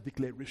pray prayers with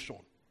declaration,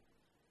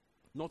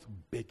 not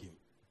begging.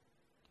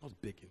 Not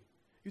begging.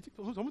 You think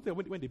someone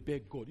when they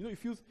beg God, it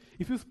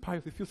feels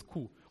pious, it feels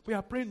cool. We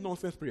are praying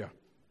nonsense prayer.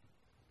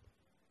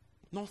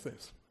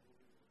 Nonsense.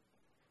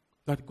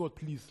 That God,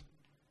 please.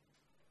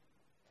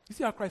 You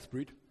see how Christ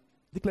prayed?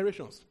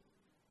 Declarations.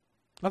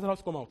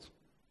 Lazarus come out.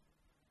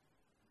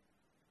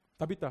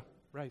 Tabitha,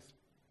 rise.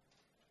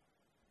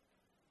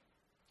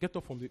 Get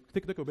up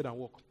take your bed and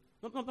walk.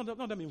 None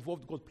of them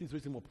involved God, please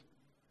raise him up.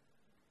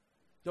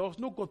 There was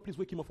no God, please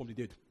wake him up from the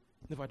dead.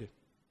 Never did.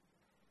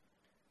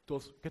 It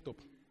was get up,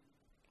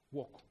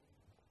 walk,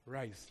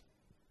 rise,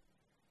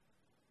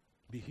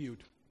 be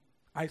healed,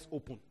 eyes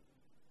open.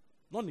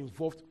 None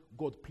involved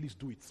God, please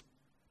do it.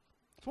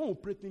 Someone will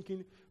pray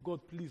thinking,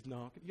 God, please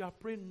now. You are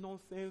praying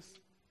nonsense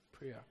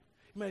prayer.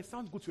 It might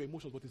sound good to your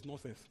emotions, but it's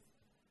nonsense.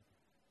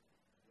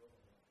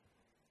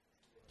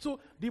 So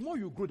the more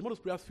you grow, the more those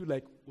prayers feel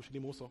like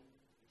Oshidimoso.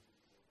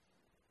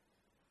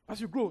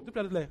 As you grow, the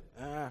prayer is like,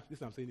 this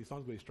I'm saying, it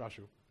sounds very trash.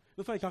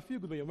 That's why you can feel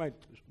good in your mind.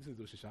 This is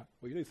Oshisha,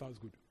 but it sounds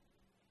good.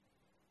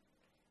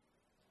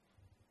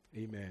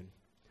 Amen.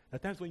 There are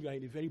times when you are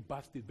in a very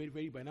bad state, very,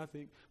 very bad,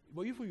 saying,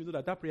 but if you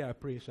know that prayer I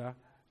pray, I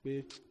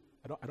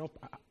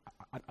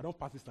don't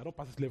pass this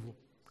level.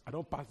 I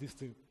don't pass this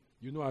thing.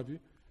 You know, have you?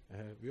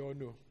 We all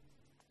know.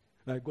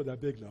 Like God, I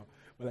beg now.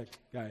 But like,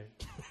 guy.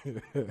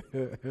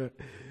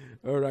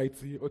 All right.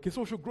 Okay,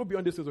 so we should grow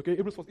beyond this. Okay,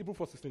 Hebrews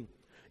 4:16.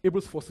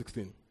 Hebrews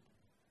 4:16.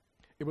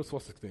 Hebrews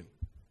 4:16.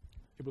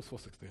 Hebrews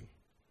 4:16.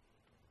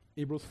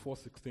 Hebrews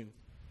 4:16.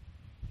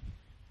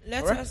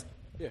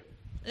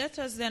 Let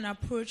us then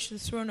approach the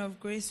throne of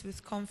grace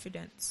with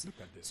confidence,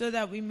 so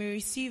that we may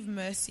receive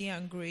mercy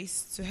and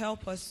grace to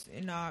help us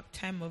in our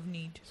time of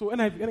need. So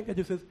NIV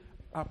just says,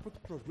 approach the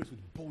throne of grace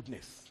with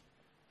boldness.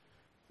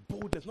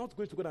 Boldness, not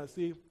going to God and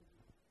say,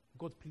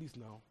 God, please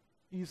now.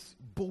 Is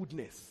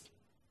boldness.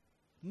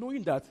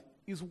 Knowing that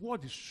His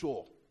word is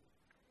sure.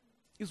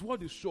 His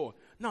word is sure.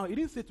 Now, he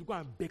didn't say to go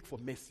and beg for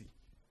mercy.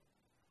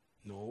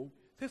 No.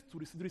 It says to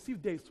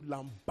receive there is to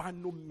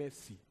lambano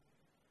mercy.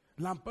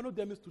 Lambano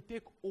there means to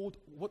take hold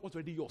of what's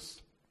already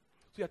yours.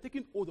 So you're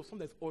taking hold of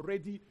something that's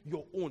already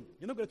your own.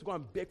 You're not going to go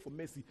and beg for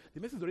mercy.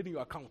 The mercy is already in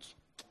your account.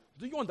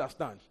 Do you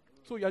understand?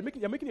 So you're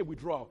making a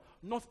withdrawal,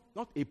 not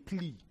a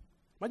plea.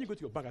 Imagine going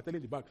to your bank and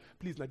telling the bank,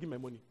 please, now give me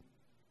my money.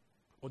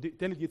 Or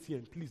telling the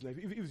ATM, please, now,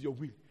 if it's your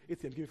will,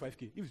 ATM, give me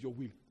 5K. If it's your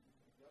will.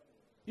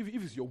 If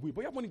it's your will.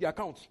 But you have money in the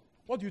account.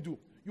 What do?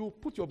 You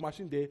put your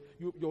machine there,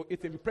 your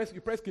ATM,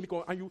 you press click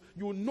on, and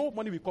you know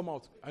money will come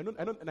out. I know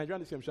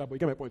Nigerian ATM sharp, but you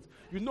get my point.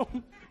 You know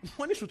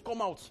money should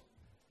come out.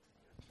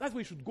 That's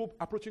where you should go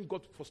approaching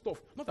God for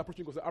stuff. Not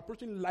approaching God,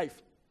 approaching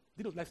life.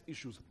 They don't life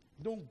issues.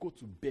 You don't go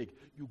to beg.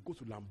 You go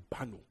to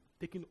lambano,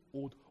 taking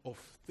hold of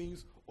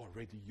things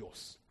already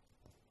yours.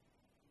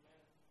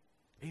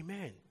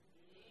 Amen.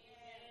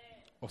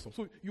 Awesome.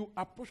 So you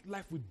approach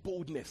life with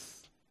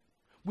boldness,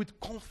 with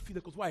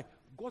confidence. Because why?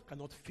 God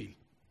cannot fail.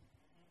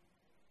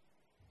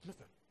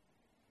 Understand?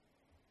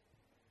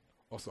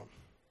 Awesome.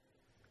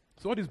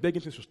 So all these begging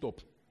things should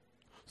stop.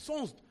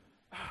 Sons,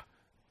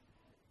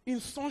 in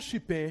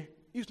sonship,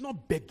 it's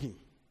not begging.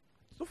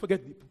 Don't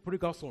forget the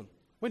prodigal son.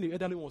 When the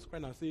elderly one was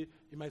crying and say,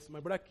 my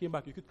brother came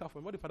back, you could come for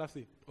him. What did the father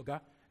say? Okay,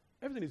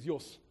 everything is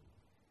yours.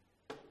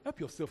 Help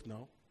yourself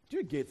now. Do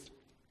you get?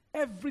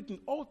 Everything,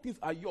 all things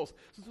are yours.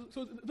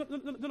 So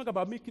don't talk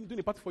about doing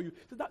a party for you.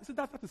 So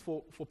that is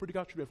for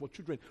prodigal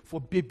children, for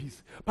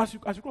babies. But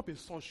as you grow up in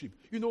sonship,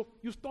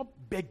 you stop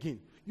begging.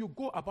 You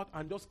go about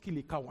and just kill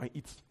a cow and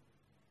eat.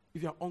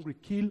 If you're hungry,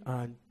 kill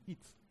and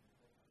eat.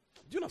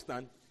 Do you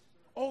understand?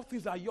 All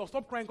things are yours.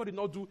 Stop crying God did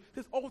not do.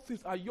 Says all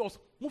things are yours.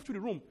 Move to the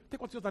room.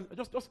 Take what's yours and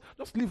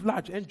just live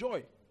large.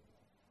 Enjoy.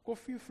 Go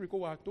feel free.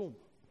 Go at home.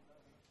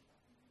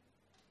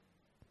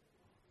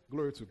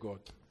 Glory to God.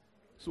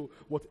 So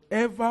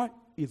whatever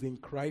is in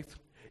Christ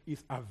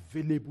is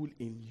available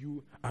in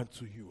you and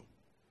to you.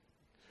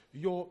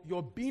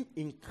 Your being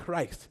in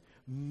Christ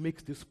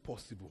makes this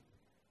possible.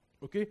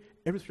 Okay?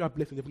 Every spiritual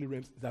blessing in the heavenly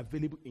realms is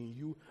available in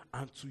you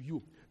and to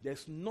you.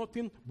 There's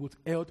nothing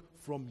withheld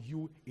from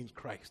you in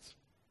Christ.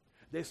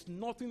 There's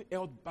nothing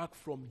held back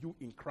from you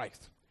in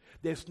Christ.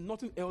 There's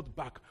nothing held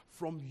back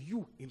from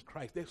you in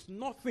Christ. There's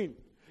nothing.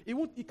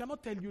 He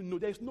cannot tell you no.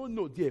 There's no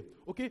no there.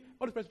 Okay?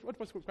 All the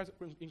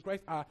promises in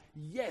Christ are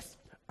yes.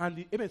 And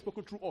the amen is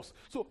spoken through us.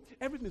 So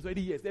everything is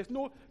already yes. It's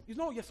not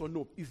yes or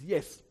no. It's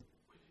yes.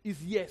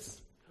 It's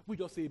yes. We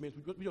just say amen.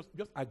 We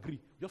just agree.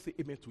 We just say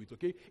amen to it.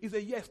 Okay? It's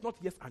a yes, not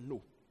yes and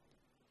no.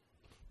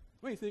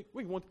 When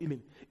you want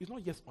healing, it's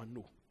not yes or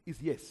no.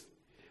 It's yes.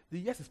 The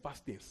yes is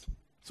past tense.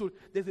 So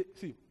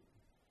if you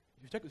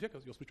check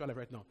your spiritual life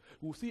right now,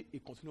 you will see a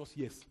continuous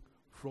yes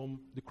from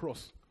the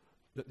cross,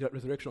 the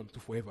resurrection to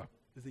forever.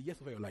 There's a yes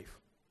over your life.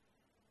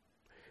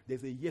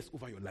 There's a yes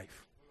over your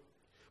life.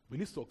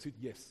 Will it succeed?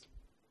 Yes.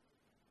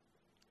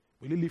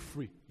 Will it live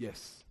free?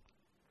 Yes.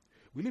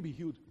 Will it be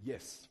healed?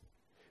 Yes.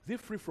 Is it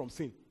free from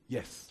sin?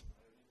 Yes.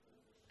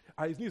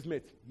 Are his needs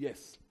met?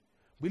 Yes.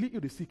 Will he heal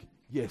the sick?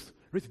 Yes.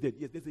 Raise the dead?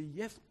 Yes. There's a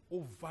yes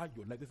over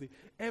your life. There's a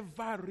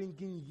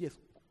ever-ringing yes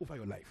over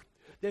your life.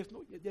 There's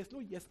no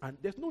yes and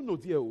there's no no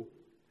dear.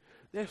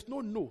 There's no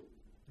no.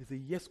 There's a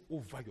yes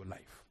over your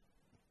life.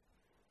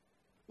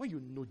 When you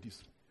know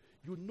this,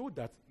 you know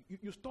that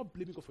you stop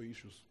blaming God for your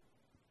issues.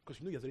 Because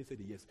you know he has already said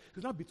the yes.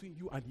 It's not between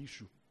you and the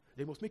issue.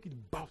 They must make it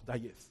bow to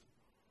that yes.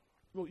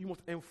 You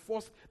must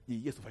enforce the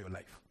yes over your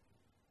life.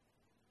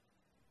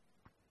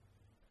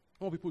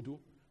 What people do?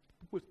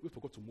 People wait for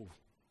God to move.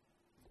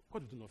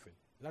 God will do nothing.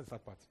 That's the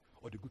sad part.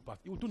 Or the good part.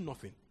 He will do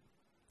nothing.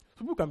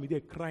 So people can be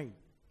there crying.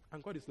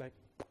 And God is like,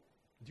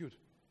 dude,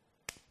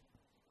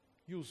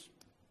 use.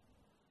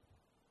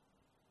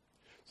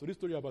 So this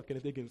story about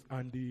Kenneth Hagin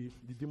and the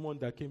demon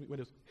that came when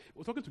he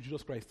was talking to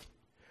Jesus Christ.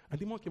 And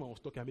the demon came and was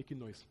talking and making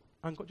noise.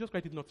 And Jesus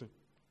Christ did nothing.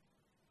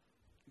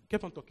 He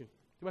kept on talking.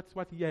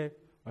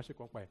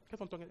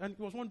 Kept on talking. And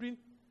he was wondering,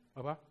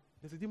 Baba,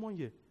 there's a demon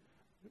here.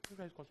 You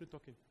guys continue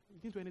talking. He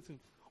didn't do anything.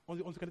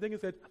 Until Kenneth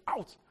Hagin said,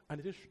 out!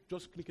 And he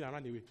just clicking and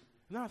ran away.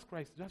 And I asked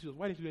Christ, Jesus,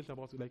 why didn't you do anything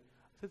about it? Like,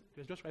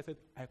 Jesus Christ said,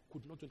 I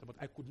could not do anything about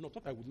it. I could not.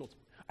 Not I would not.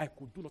 I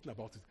could do nothing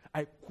about it.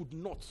 I could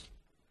not.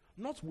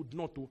 Not would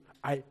not do.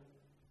 I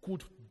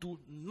could do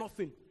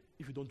nothing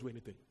if you don't do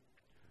anything.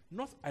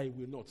 Not I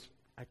will not.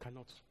 I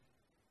cannot.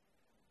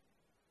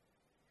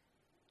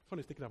 Someone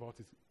is thinking about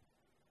it.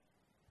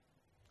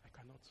 I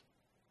cannot.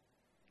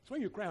 So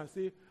when you cry and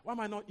say, why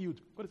am I not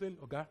healed? God is saying,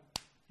 okay,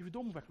 if you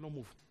don't move, I cannot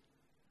move.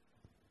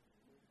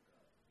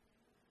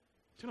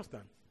 Do you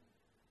understand?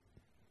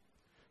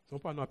 Some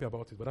people are not happy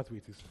about it, but that's the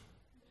way it is.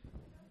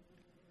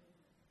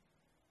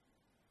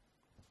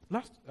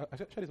 I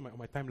shared this on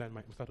my timeline,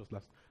 my status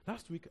last.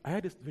 Last week, I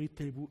had this very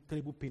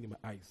terrible pain in my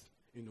eyes,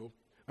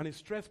 and it's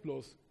stress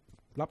plus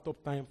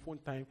laptop time, phone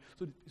time.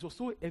 So it was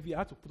so heavy, I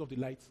had to put off the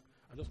lights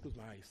and just close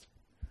my eyes.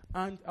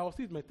 And I was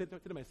telling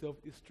myself,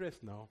 it's stress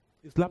now,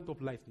 it's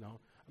laptop lights now.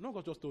 And now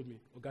God just told me,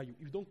 okay,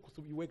 if you don't,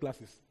 so you wear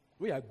glasses.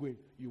 Where you are going,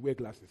 you wear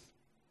glasses.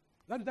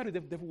 That is the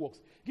devil works.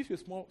 Gives you a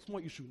small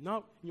issue.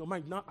 Now, in your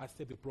mind, now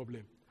accept the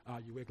problem.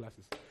 You wear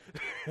glasses.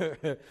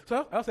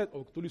 So I said,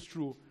 Tolu is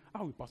true.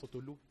 We Pastor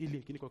Tolu,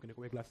 can you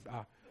wear glasses?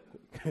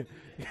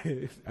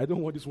 I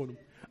don't want this one.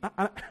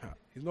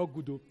 It's not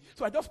good though.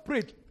 So I just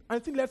prayed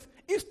and thing left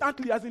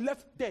instantly, as in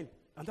left then.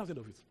 And that's the end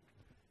of it.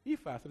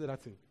 If I accepted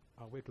that thing,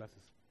 I'll wear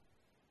glasses.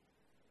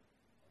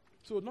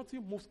 So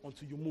nothing moves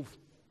until you move.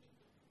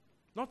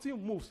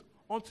 Nothing moves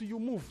until you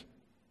move.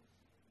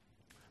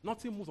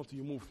 Nothing moves until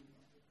you move.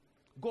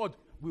 God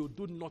will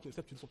do nothing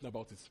except you do something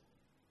about it.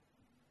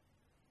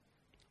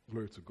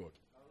 Glory to God.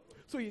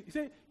 So he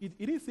said, he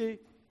didn't say,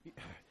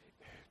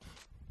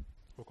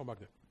 we'll come back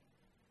there.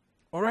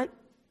 All right?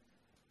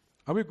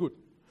 Are we good?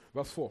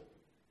 Verse 4.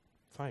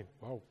 Time.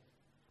 Wow.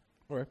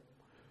 All right.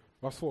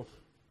 Verse 4.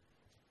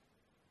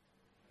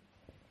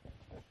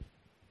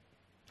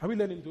 Are we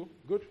learning too?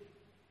 Good?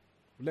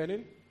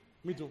 Learning?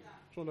 Me too.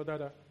 Show no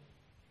dada.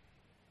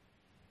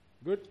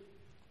 Good?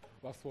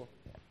 Verse 4.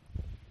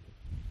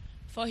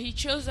 For he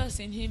chose us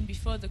in him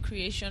before the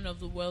creation of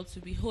the world to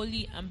be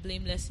holy and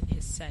blameless in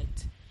his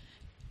sight.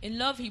 In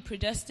love, he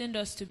predestined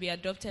us to be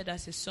adopted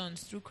as his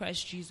sons through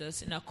Christ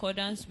Jesus in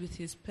accordance with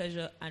his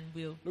pleasure and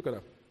will. Look at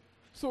that.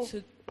 So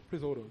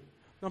please hold on.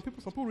 Now,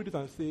 some people read it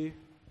and say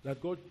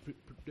that God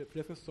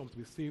predestines some to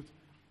be saved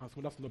and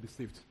some others to not be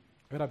saved.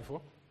 Heard that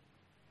before?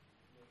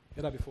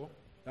 Heard that before?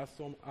 That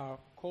some are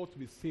called to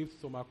be saved,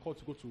 some are called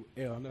to go to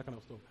hell, and that kind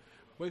of stuff.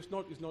 But it's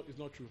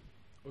not true.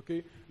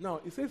 Okay?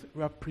 Now, it says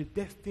we are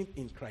predestined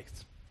in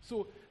Christ.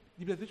 So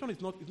the predestination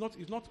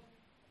is not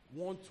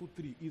 1, 2,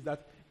 3. Is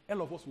that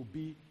all of us will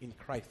be in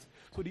Christ.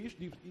 So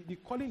the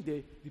calling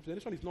the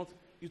predestination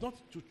is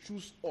not to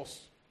choose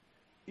us.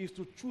 Is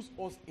to choose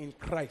us in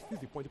Christ. This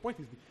is the point. The point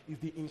is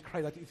the in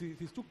Christ. That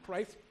it is to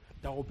Christ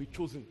that will be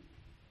chosen.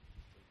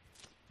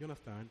 You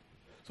understand?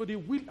 So the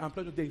will and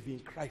pleasure there is in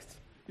Christ.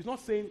 It's not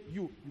saying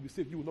you will be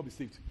saved, you will not be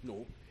saved.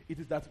 No. It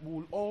is that we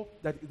will all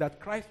that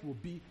Christ will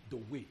be the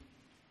way.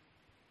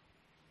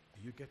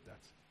 Do you get that?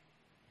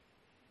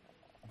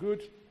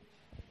 Good.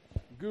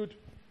 Good.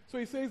 So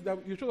he says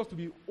that you chose us to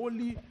be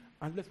holy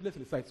and blessed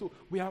in the sight. So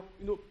we have,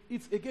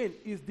 it's again,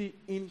 is the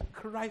in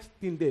Christ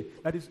thing there.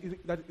 That is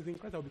in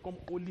Christ that will become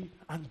holy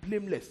and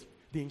blameless.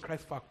 The in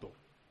Christ factor.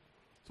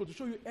 So to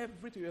show you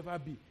everything you ever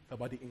be, it's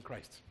about the in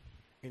Christ.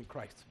 In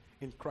Christ.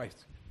 In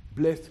Christ.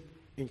 Blessed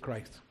in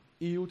Christ.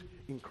 Healed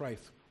in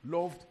Christ.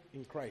 Loved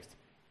in Christ.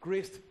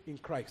 Graced in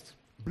Christ.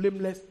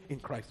 Blameless in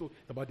Christ. So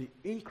it's about the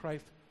in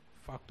Christ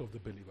factor of the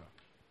believer.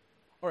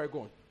 All right,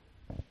 go on.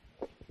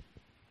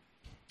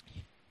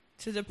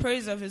 To the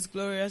praise of his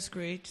glorious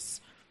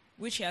grace,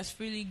 which he has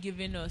freely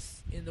given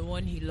us in the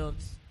one he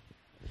loves.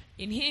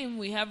 In him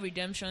we have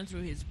redemption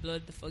through his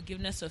blood, the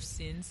forgiveness of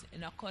sins,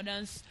 in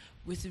accordance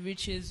with the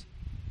riches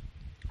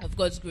of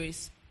God's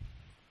grace,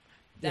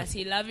 that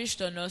he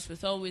lavished on us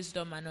with all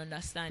wisdom and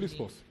understanding. Please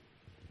pause.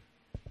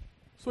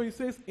 So he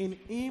says, in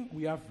him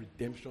we have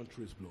redemption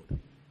through his blood.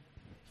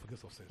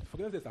 Forgiveness of sins.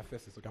 Forgiveness is our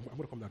first. Okay, I'm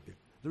going to come back there.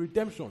 The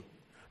redemption.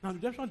 Now,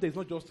 redemption there is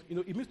not just,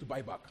 it means to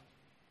buy back.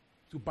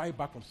 To buy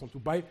back from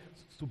someone.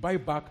 To buy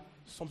back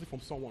something from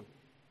someone.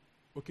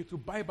 Okay, to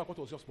buy back what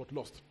was just what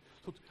lost.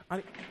 So,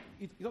 and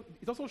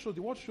it also shows,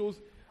 the word shows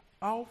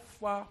how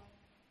far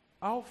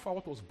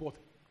what was bought is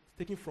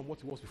taken from what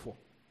it was before.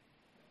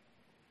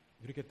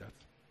 Did you get that?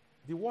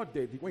 The word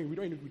there, when we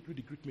don't read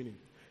the Greek meaning,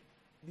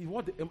 the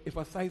word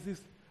emphasizes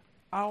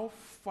how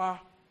far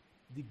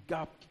the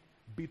gap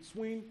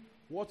between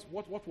what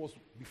was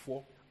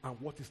before and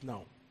what is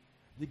now.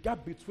 The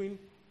gap between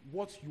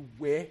what you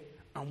were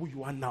and who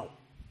you are now.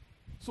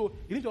 So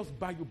he didn't just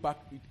buy you back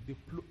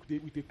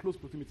with a close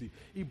proximity.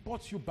 He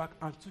bought you back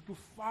and took you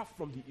far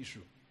from the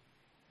issue.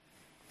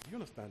 Do you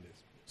understand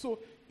this? So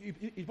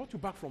he brought you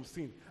back from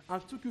sin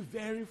and took you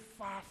very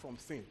far from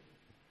sin.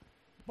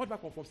 Brought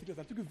back from sickness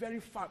and took you very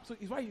far. So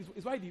it's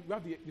why we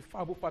have the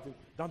far above part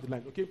down the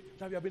line. Okay,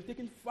 that we have been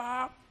taken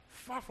far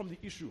from the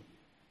issue,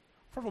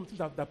 far from things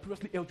that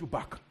previously held you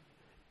back.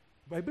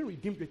 By being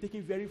redeemed, you're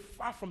taken very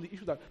far from the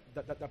issue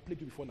that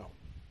plagued you before now.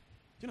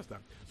 Do you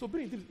understand? So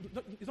being redeemed,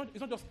 it's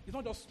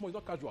not just small, it's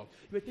not casual.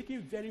 You are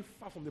taken very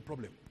far from the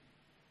problem.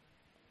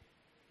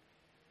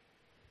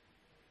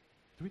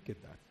 Do we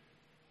get that?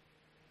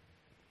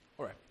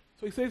 All right.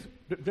 So he says,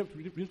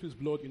 redeemed to his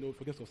blood,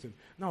 forgiveness of sin.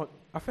 Now,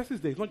 at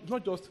first day, it's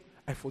not just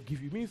I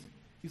forgive you. It means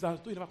it's as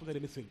though you never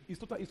committed any sin. It's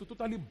to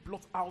totally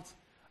blot out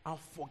and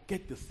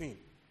forget the sin.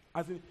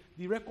 As in,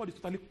 the record is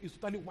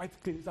totally white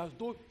clean. It's as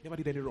though you never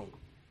did any wrong.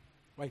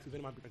 Why it says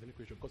any man prepares any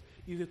creation? Because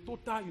it's a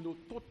total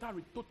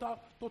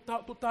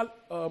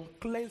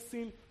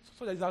cleansing,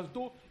 so that it's as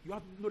though you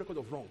have no record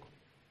of wrong.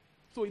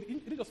 So it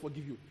didn't just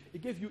forgive you.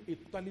 It gave you a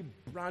totally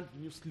brand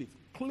new slate,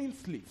 clean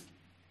slate.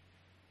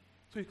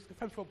 So you can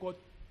stand before God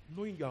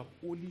knowing you are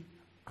holy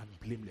and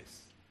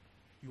blameless.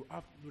 You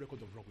have no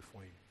record of wrong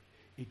before him.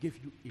 He gave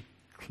you a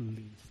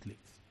clean slate.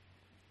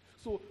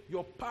 So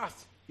your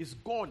past is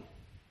gone.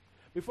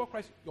 Before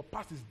Christ, your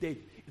past is dead.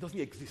 It doesn't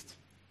exist.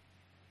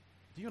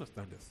 Do you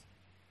understand this?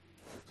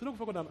 So look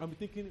before God, I'm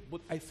thinking,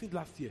 but I sinned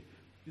last year.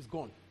 It's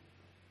gone.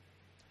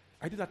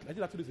 I did that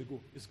 2 days ago.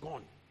 It's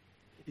gone.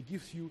 It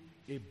gives you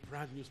a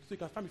brand new, so you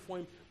can stand before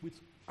him with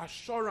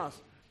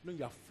assurance, knowing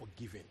you are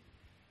forgiven.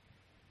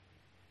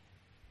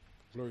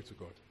 Glory to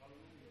God.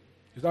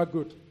 Is that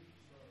good?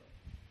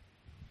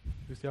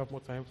 We still have more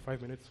time,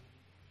 5 minutes.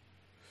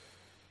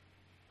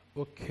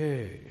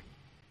 Okay.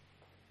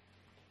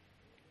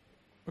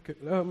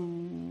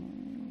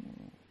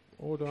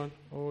 Hold on.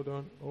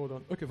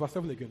 Okay, verse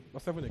 7 again.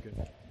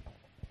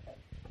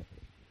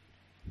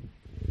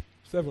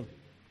 7.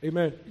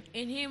 Amen.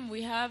 In him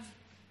we have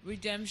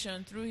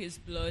redemption through his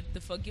blood, the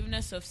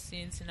forgiveness of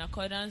sins in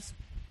accordance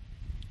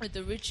with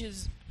the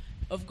riches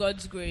of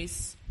God's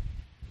grace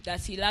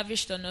that he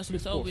lavished on us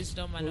with all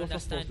wisdom and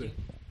understanding.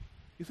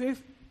 He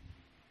says,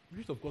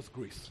 riches of God's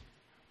grace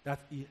that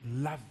he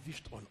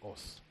lavished on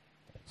us.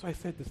 So I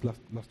said this last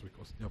week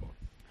about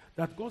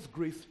that God's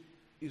grace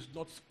is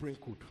not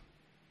sprinkled.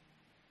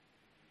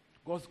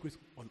 God's grace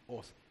on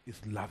us is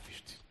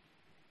lavished.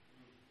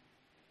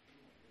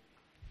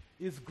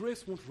 His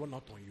grace won't run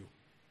out on you.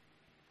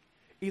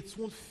 It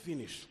won't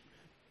finish.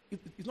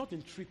 It's not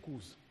in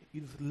trickles.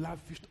 It is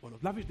lavished on us.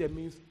 Lavish there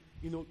means,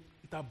 it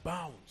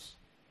abounds.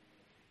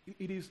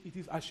 It is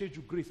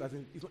Asheju grace, as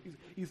in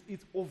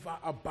it's over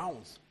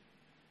abounds.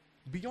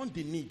 Beyond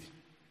the need.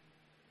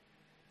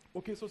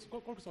 Okay, so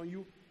God works on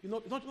you. It's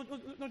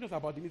not just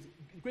about the needs.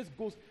 Grace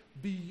goes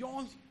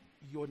beyond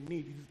your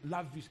need. It is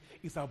lavish.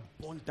 It's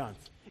abundant.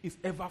 It's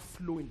ever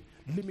flowing,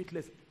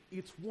 limitless.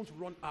 It won't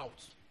run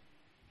out.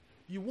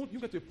 You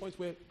get to a point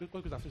where grace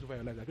has finished over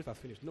your life. That grace has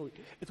finished. No,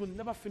 it will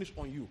never finish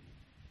on you.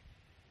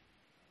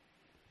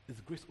 It's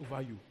grace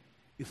over you.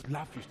 It's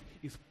lavished.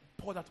 It's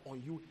poured out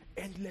on you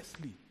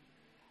endlessly.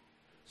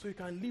 So you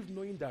can live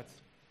knowing that,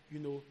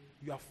 you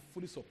are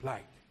fully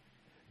supplied.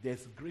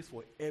 There's grace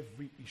for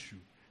every issue.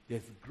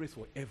 There's grace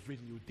for every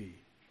new day.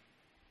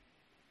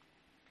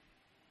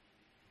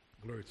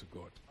 Glory to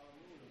God.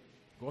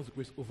 God's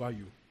grace over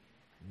you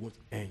won't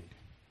end.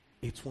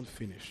 It won't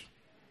finish.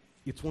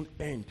 It won't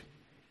end.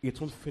 It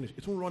won't finish.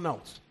 It won't run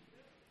out.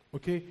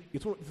 Okay?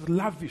 It's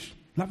lavish.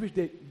 Lavish,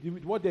 the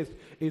word there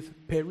is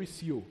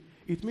perisio.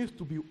 It means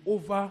to be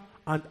over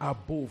and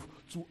above,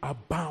 to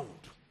abound,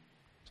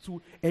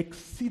 to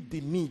exceed the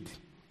need,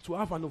 to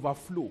have an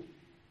overflow.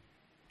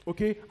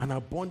 Okay? An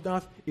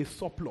abundance, a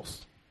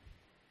surplus.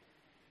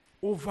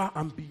 Over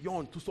and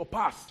beyond, to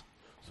surpass.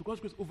 So God's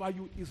grace over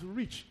you is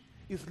rich,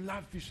 is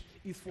lavish,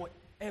 is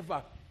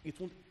forever. It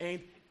won't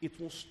end, it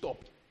won't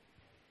stop.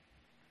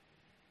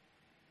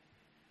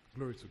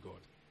 Glory to God.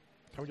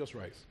 Can we just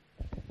rise?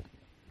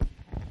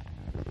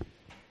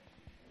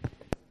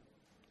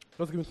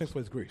 Let's give him thanks for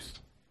his grace.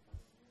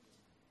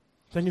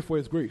 Thank you for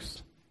his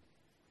grace.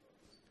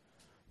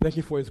 Thank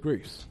you for his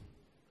grace.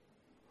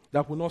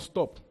 That will not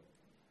stop.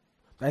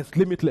 That is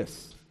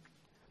limitless.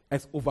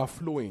 That is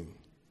overflowing.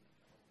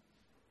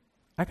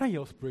 I can't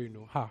hear us pray,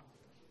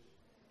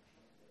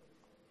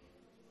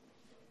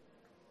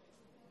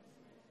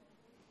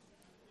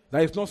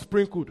 That is not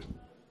sprinkled.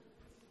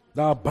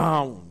 That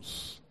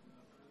abounds.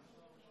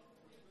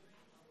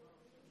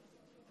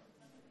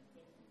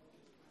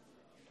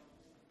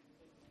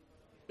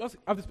 Just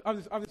have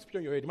this picture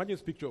in your head. Imagine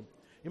this picture.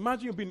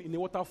 Imagine you being in a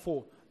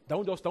waterfall that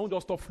won't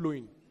just stop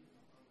flowing.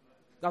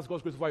 That's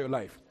God's grace over your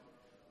life.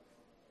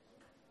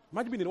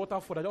 Imagine being in a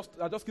waterfall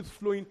that just keeps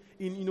flowing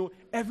in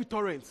every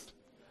torrent.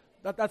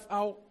 That's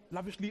how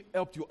lavishly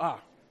helped you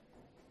are.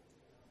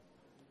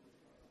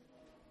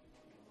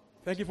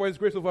 Thank you for his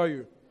grace over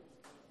you.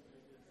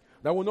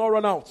 That will not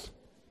run out.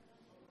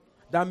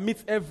 That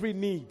meets every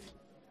need.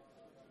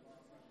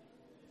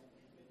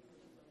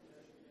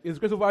 His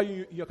grace over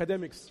you in your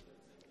academics,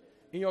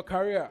 in your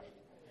career,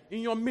 in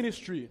your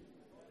ministry,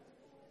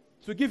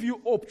 to give you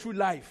hope through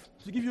life,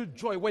 to give you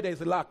joy where there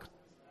is a lack.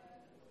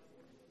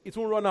 It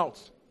won't run out.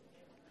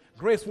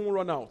 Grace won't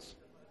run out.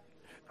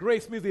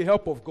 Grace means the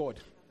help of God.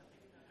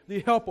 The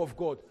help of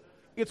God.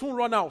 It won't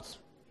run out.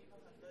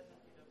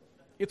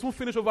 It won't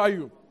finish over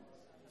you.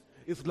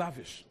 It's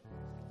lavish.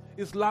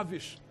 It's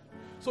lavish.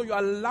 So you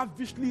are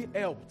lavishly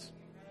helped.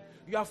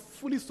 You are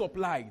fully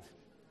supplied.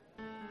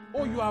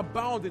 Oh, you are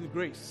bound in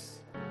grace.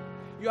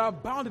 You are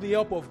bound in the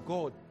help of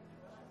God.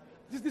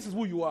 This is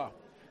who you are.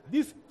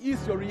 This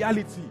is your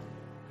reality.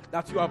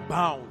 That you are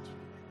bound.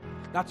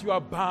 That you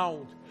are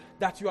bound.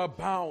 That you are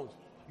bound.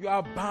 You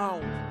are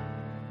bound.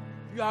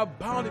 You are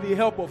bound in the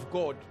help of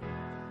God.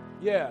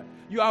 Yeah.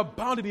 You are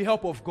bound in the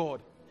help of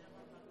God.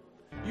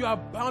 You are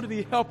bound in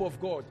the help of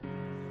God.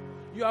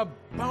 You are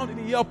bound in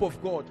the help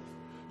of God.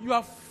 You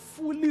are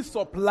fully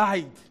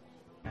supplied.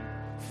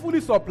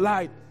 Fully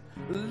supplied.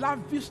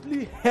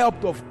 Lavishly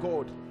helped of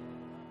God.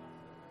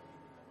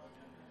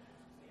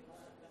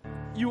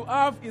 You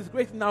have his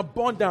grace in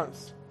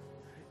abundance.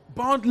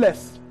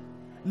 Boundless.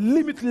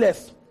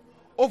 Limitless.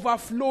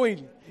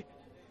 Overflowing.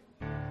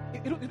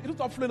 It don't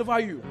stop flowing over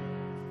you.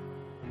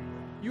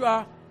 You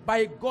are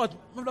by God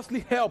marvelously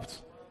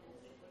helped.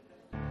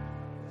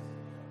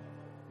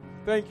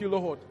 Thank you,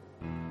 Lord.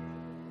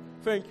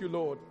 Thank you,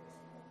 Lord.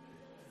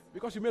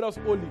 Because you made us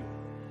holy.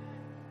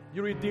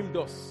 You redeemed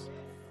us.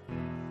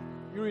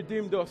 You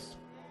redeemed us.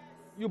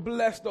 You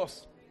blessed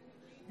us.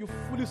 You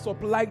fully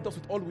supplied us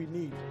with all we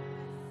need.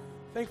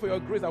 Thank you for your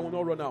grace that will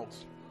not run out.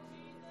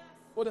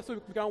 Oh, that's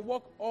so we can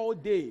walk all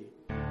day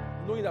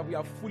knowing that we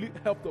are fully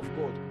helped of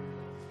God.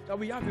 That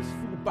we have His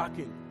full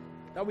backing.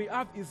 That we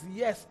have His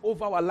yes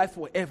over our life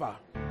forever.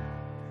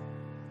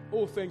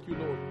 Oh, thank you,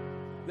 Lord.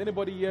 Is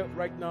anybody here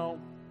right now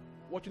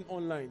watching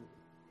online?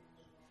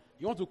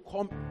 You want to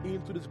come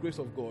into this grace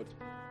of God.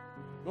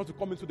 You want to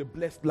come into the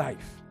blessed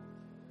life.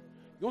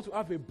 You want to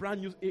have a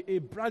brand new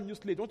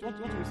slate. You want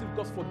to receive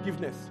God's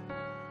forgiveness.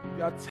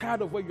 You are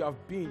tired of where you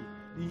have been,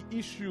 the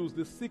issues,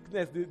 the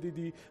sickness,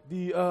 the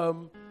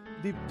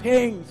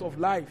pains of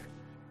life.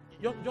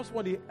 You just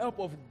want the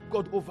help of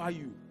God over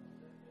you.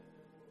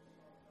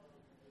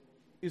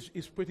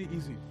 It's pretty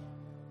easy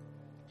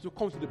to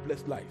come to the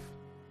blessed life.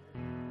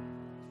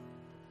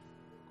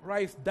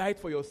 Christ died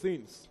for your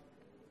sins.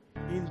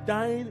 In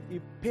dying,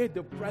 He paid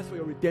the price for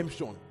your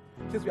redemption.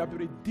 Since we have been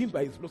redeemed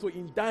by His blood. So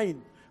in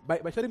dying, by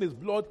shedding His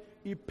blood,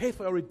 He paid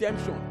for your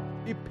redemption.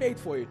 He paid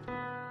for it.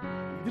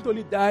 He didn't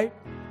only die,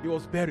 He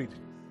was buried.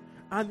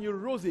 And He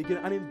rose again.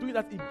 And in doing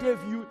that, He gave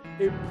you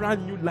a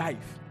brand new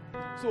life.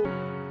 So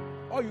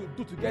all you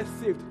do to get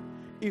saved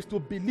is to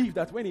believe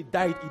that when He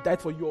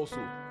died for you also.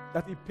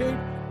 That He paid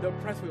the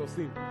price for your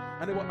sin.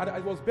 And it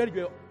was buried,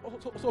 you were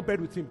also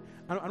buried with Him.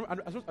 And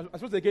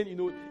as rose again,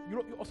 you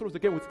also rose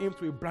again with Him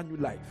to a brand new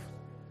life.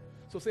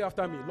 So say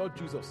after me, Lord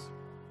Jesus.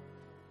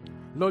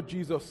 Lord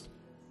Jesus.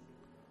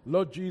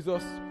 Lord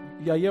Jesus.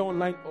 If you are here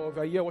online or if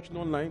you are here watching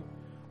online,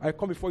 I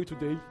come before you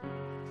today,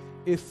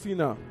 a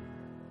sinner.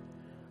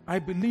 I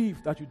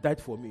believe that You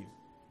died for me.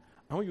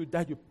 And when You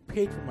died, You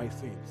paid for my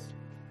sins.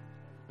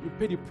 You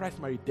paid the price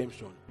for my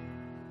redemption.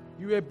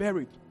 You were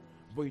buried,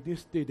 but You didn't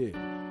stay there.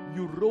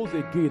 You rose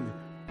again.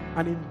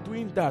 And in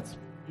doing that,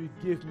 You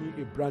gave me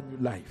a brand new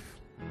life.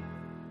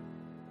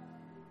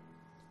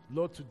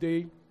 Lord,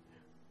 today,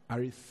 I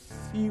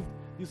receive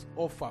this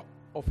offer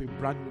of a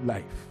brand new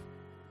life.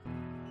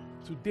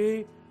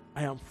 Today,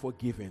 I am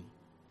forgiven.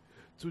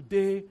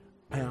 Today,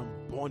 I am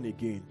born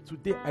again.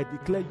 Today, I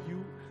declare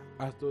You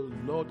as the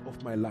Lord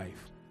of my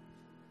life.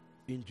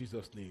 In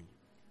Jesus' name.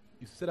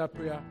 If you say that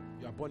prayer,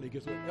 you are born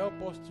again. So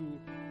help us to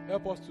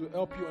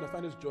help you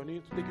understand this journey,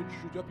 to take you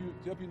through, to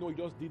help you know what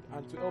You just did,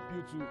 and to help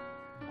you to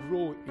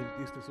grow in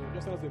this thing. So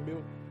just send us a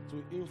mail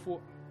to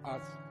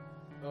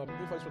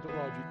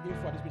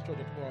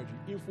info@thischurch.org,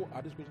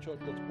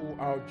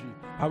 info@thischurch.org.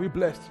 Are we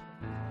blessed?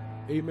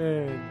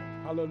 Amen.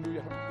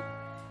 Hallelujah.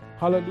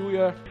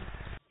 Hallelujah.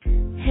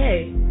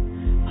 Hey,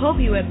 hope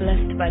you were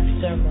blessed by the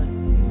sermon.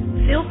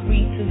 Feel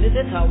free to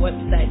visit our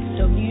website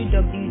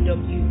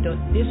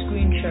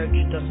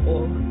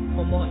www.thisgreenchurch.org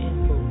for more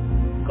info.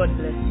 God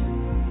bless you.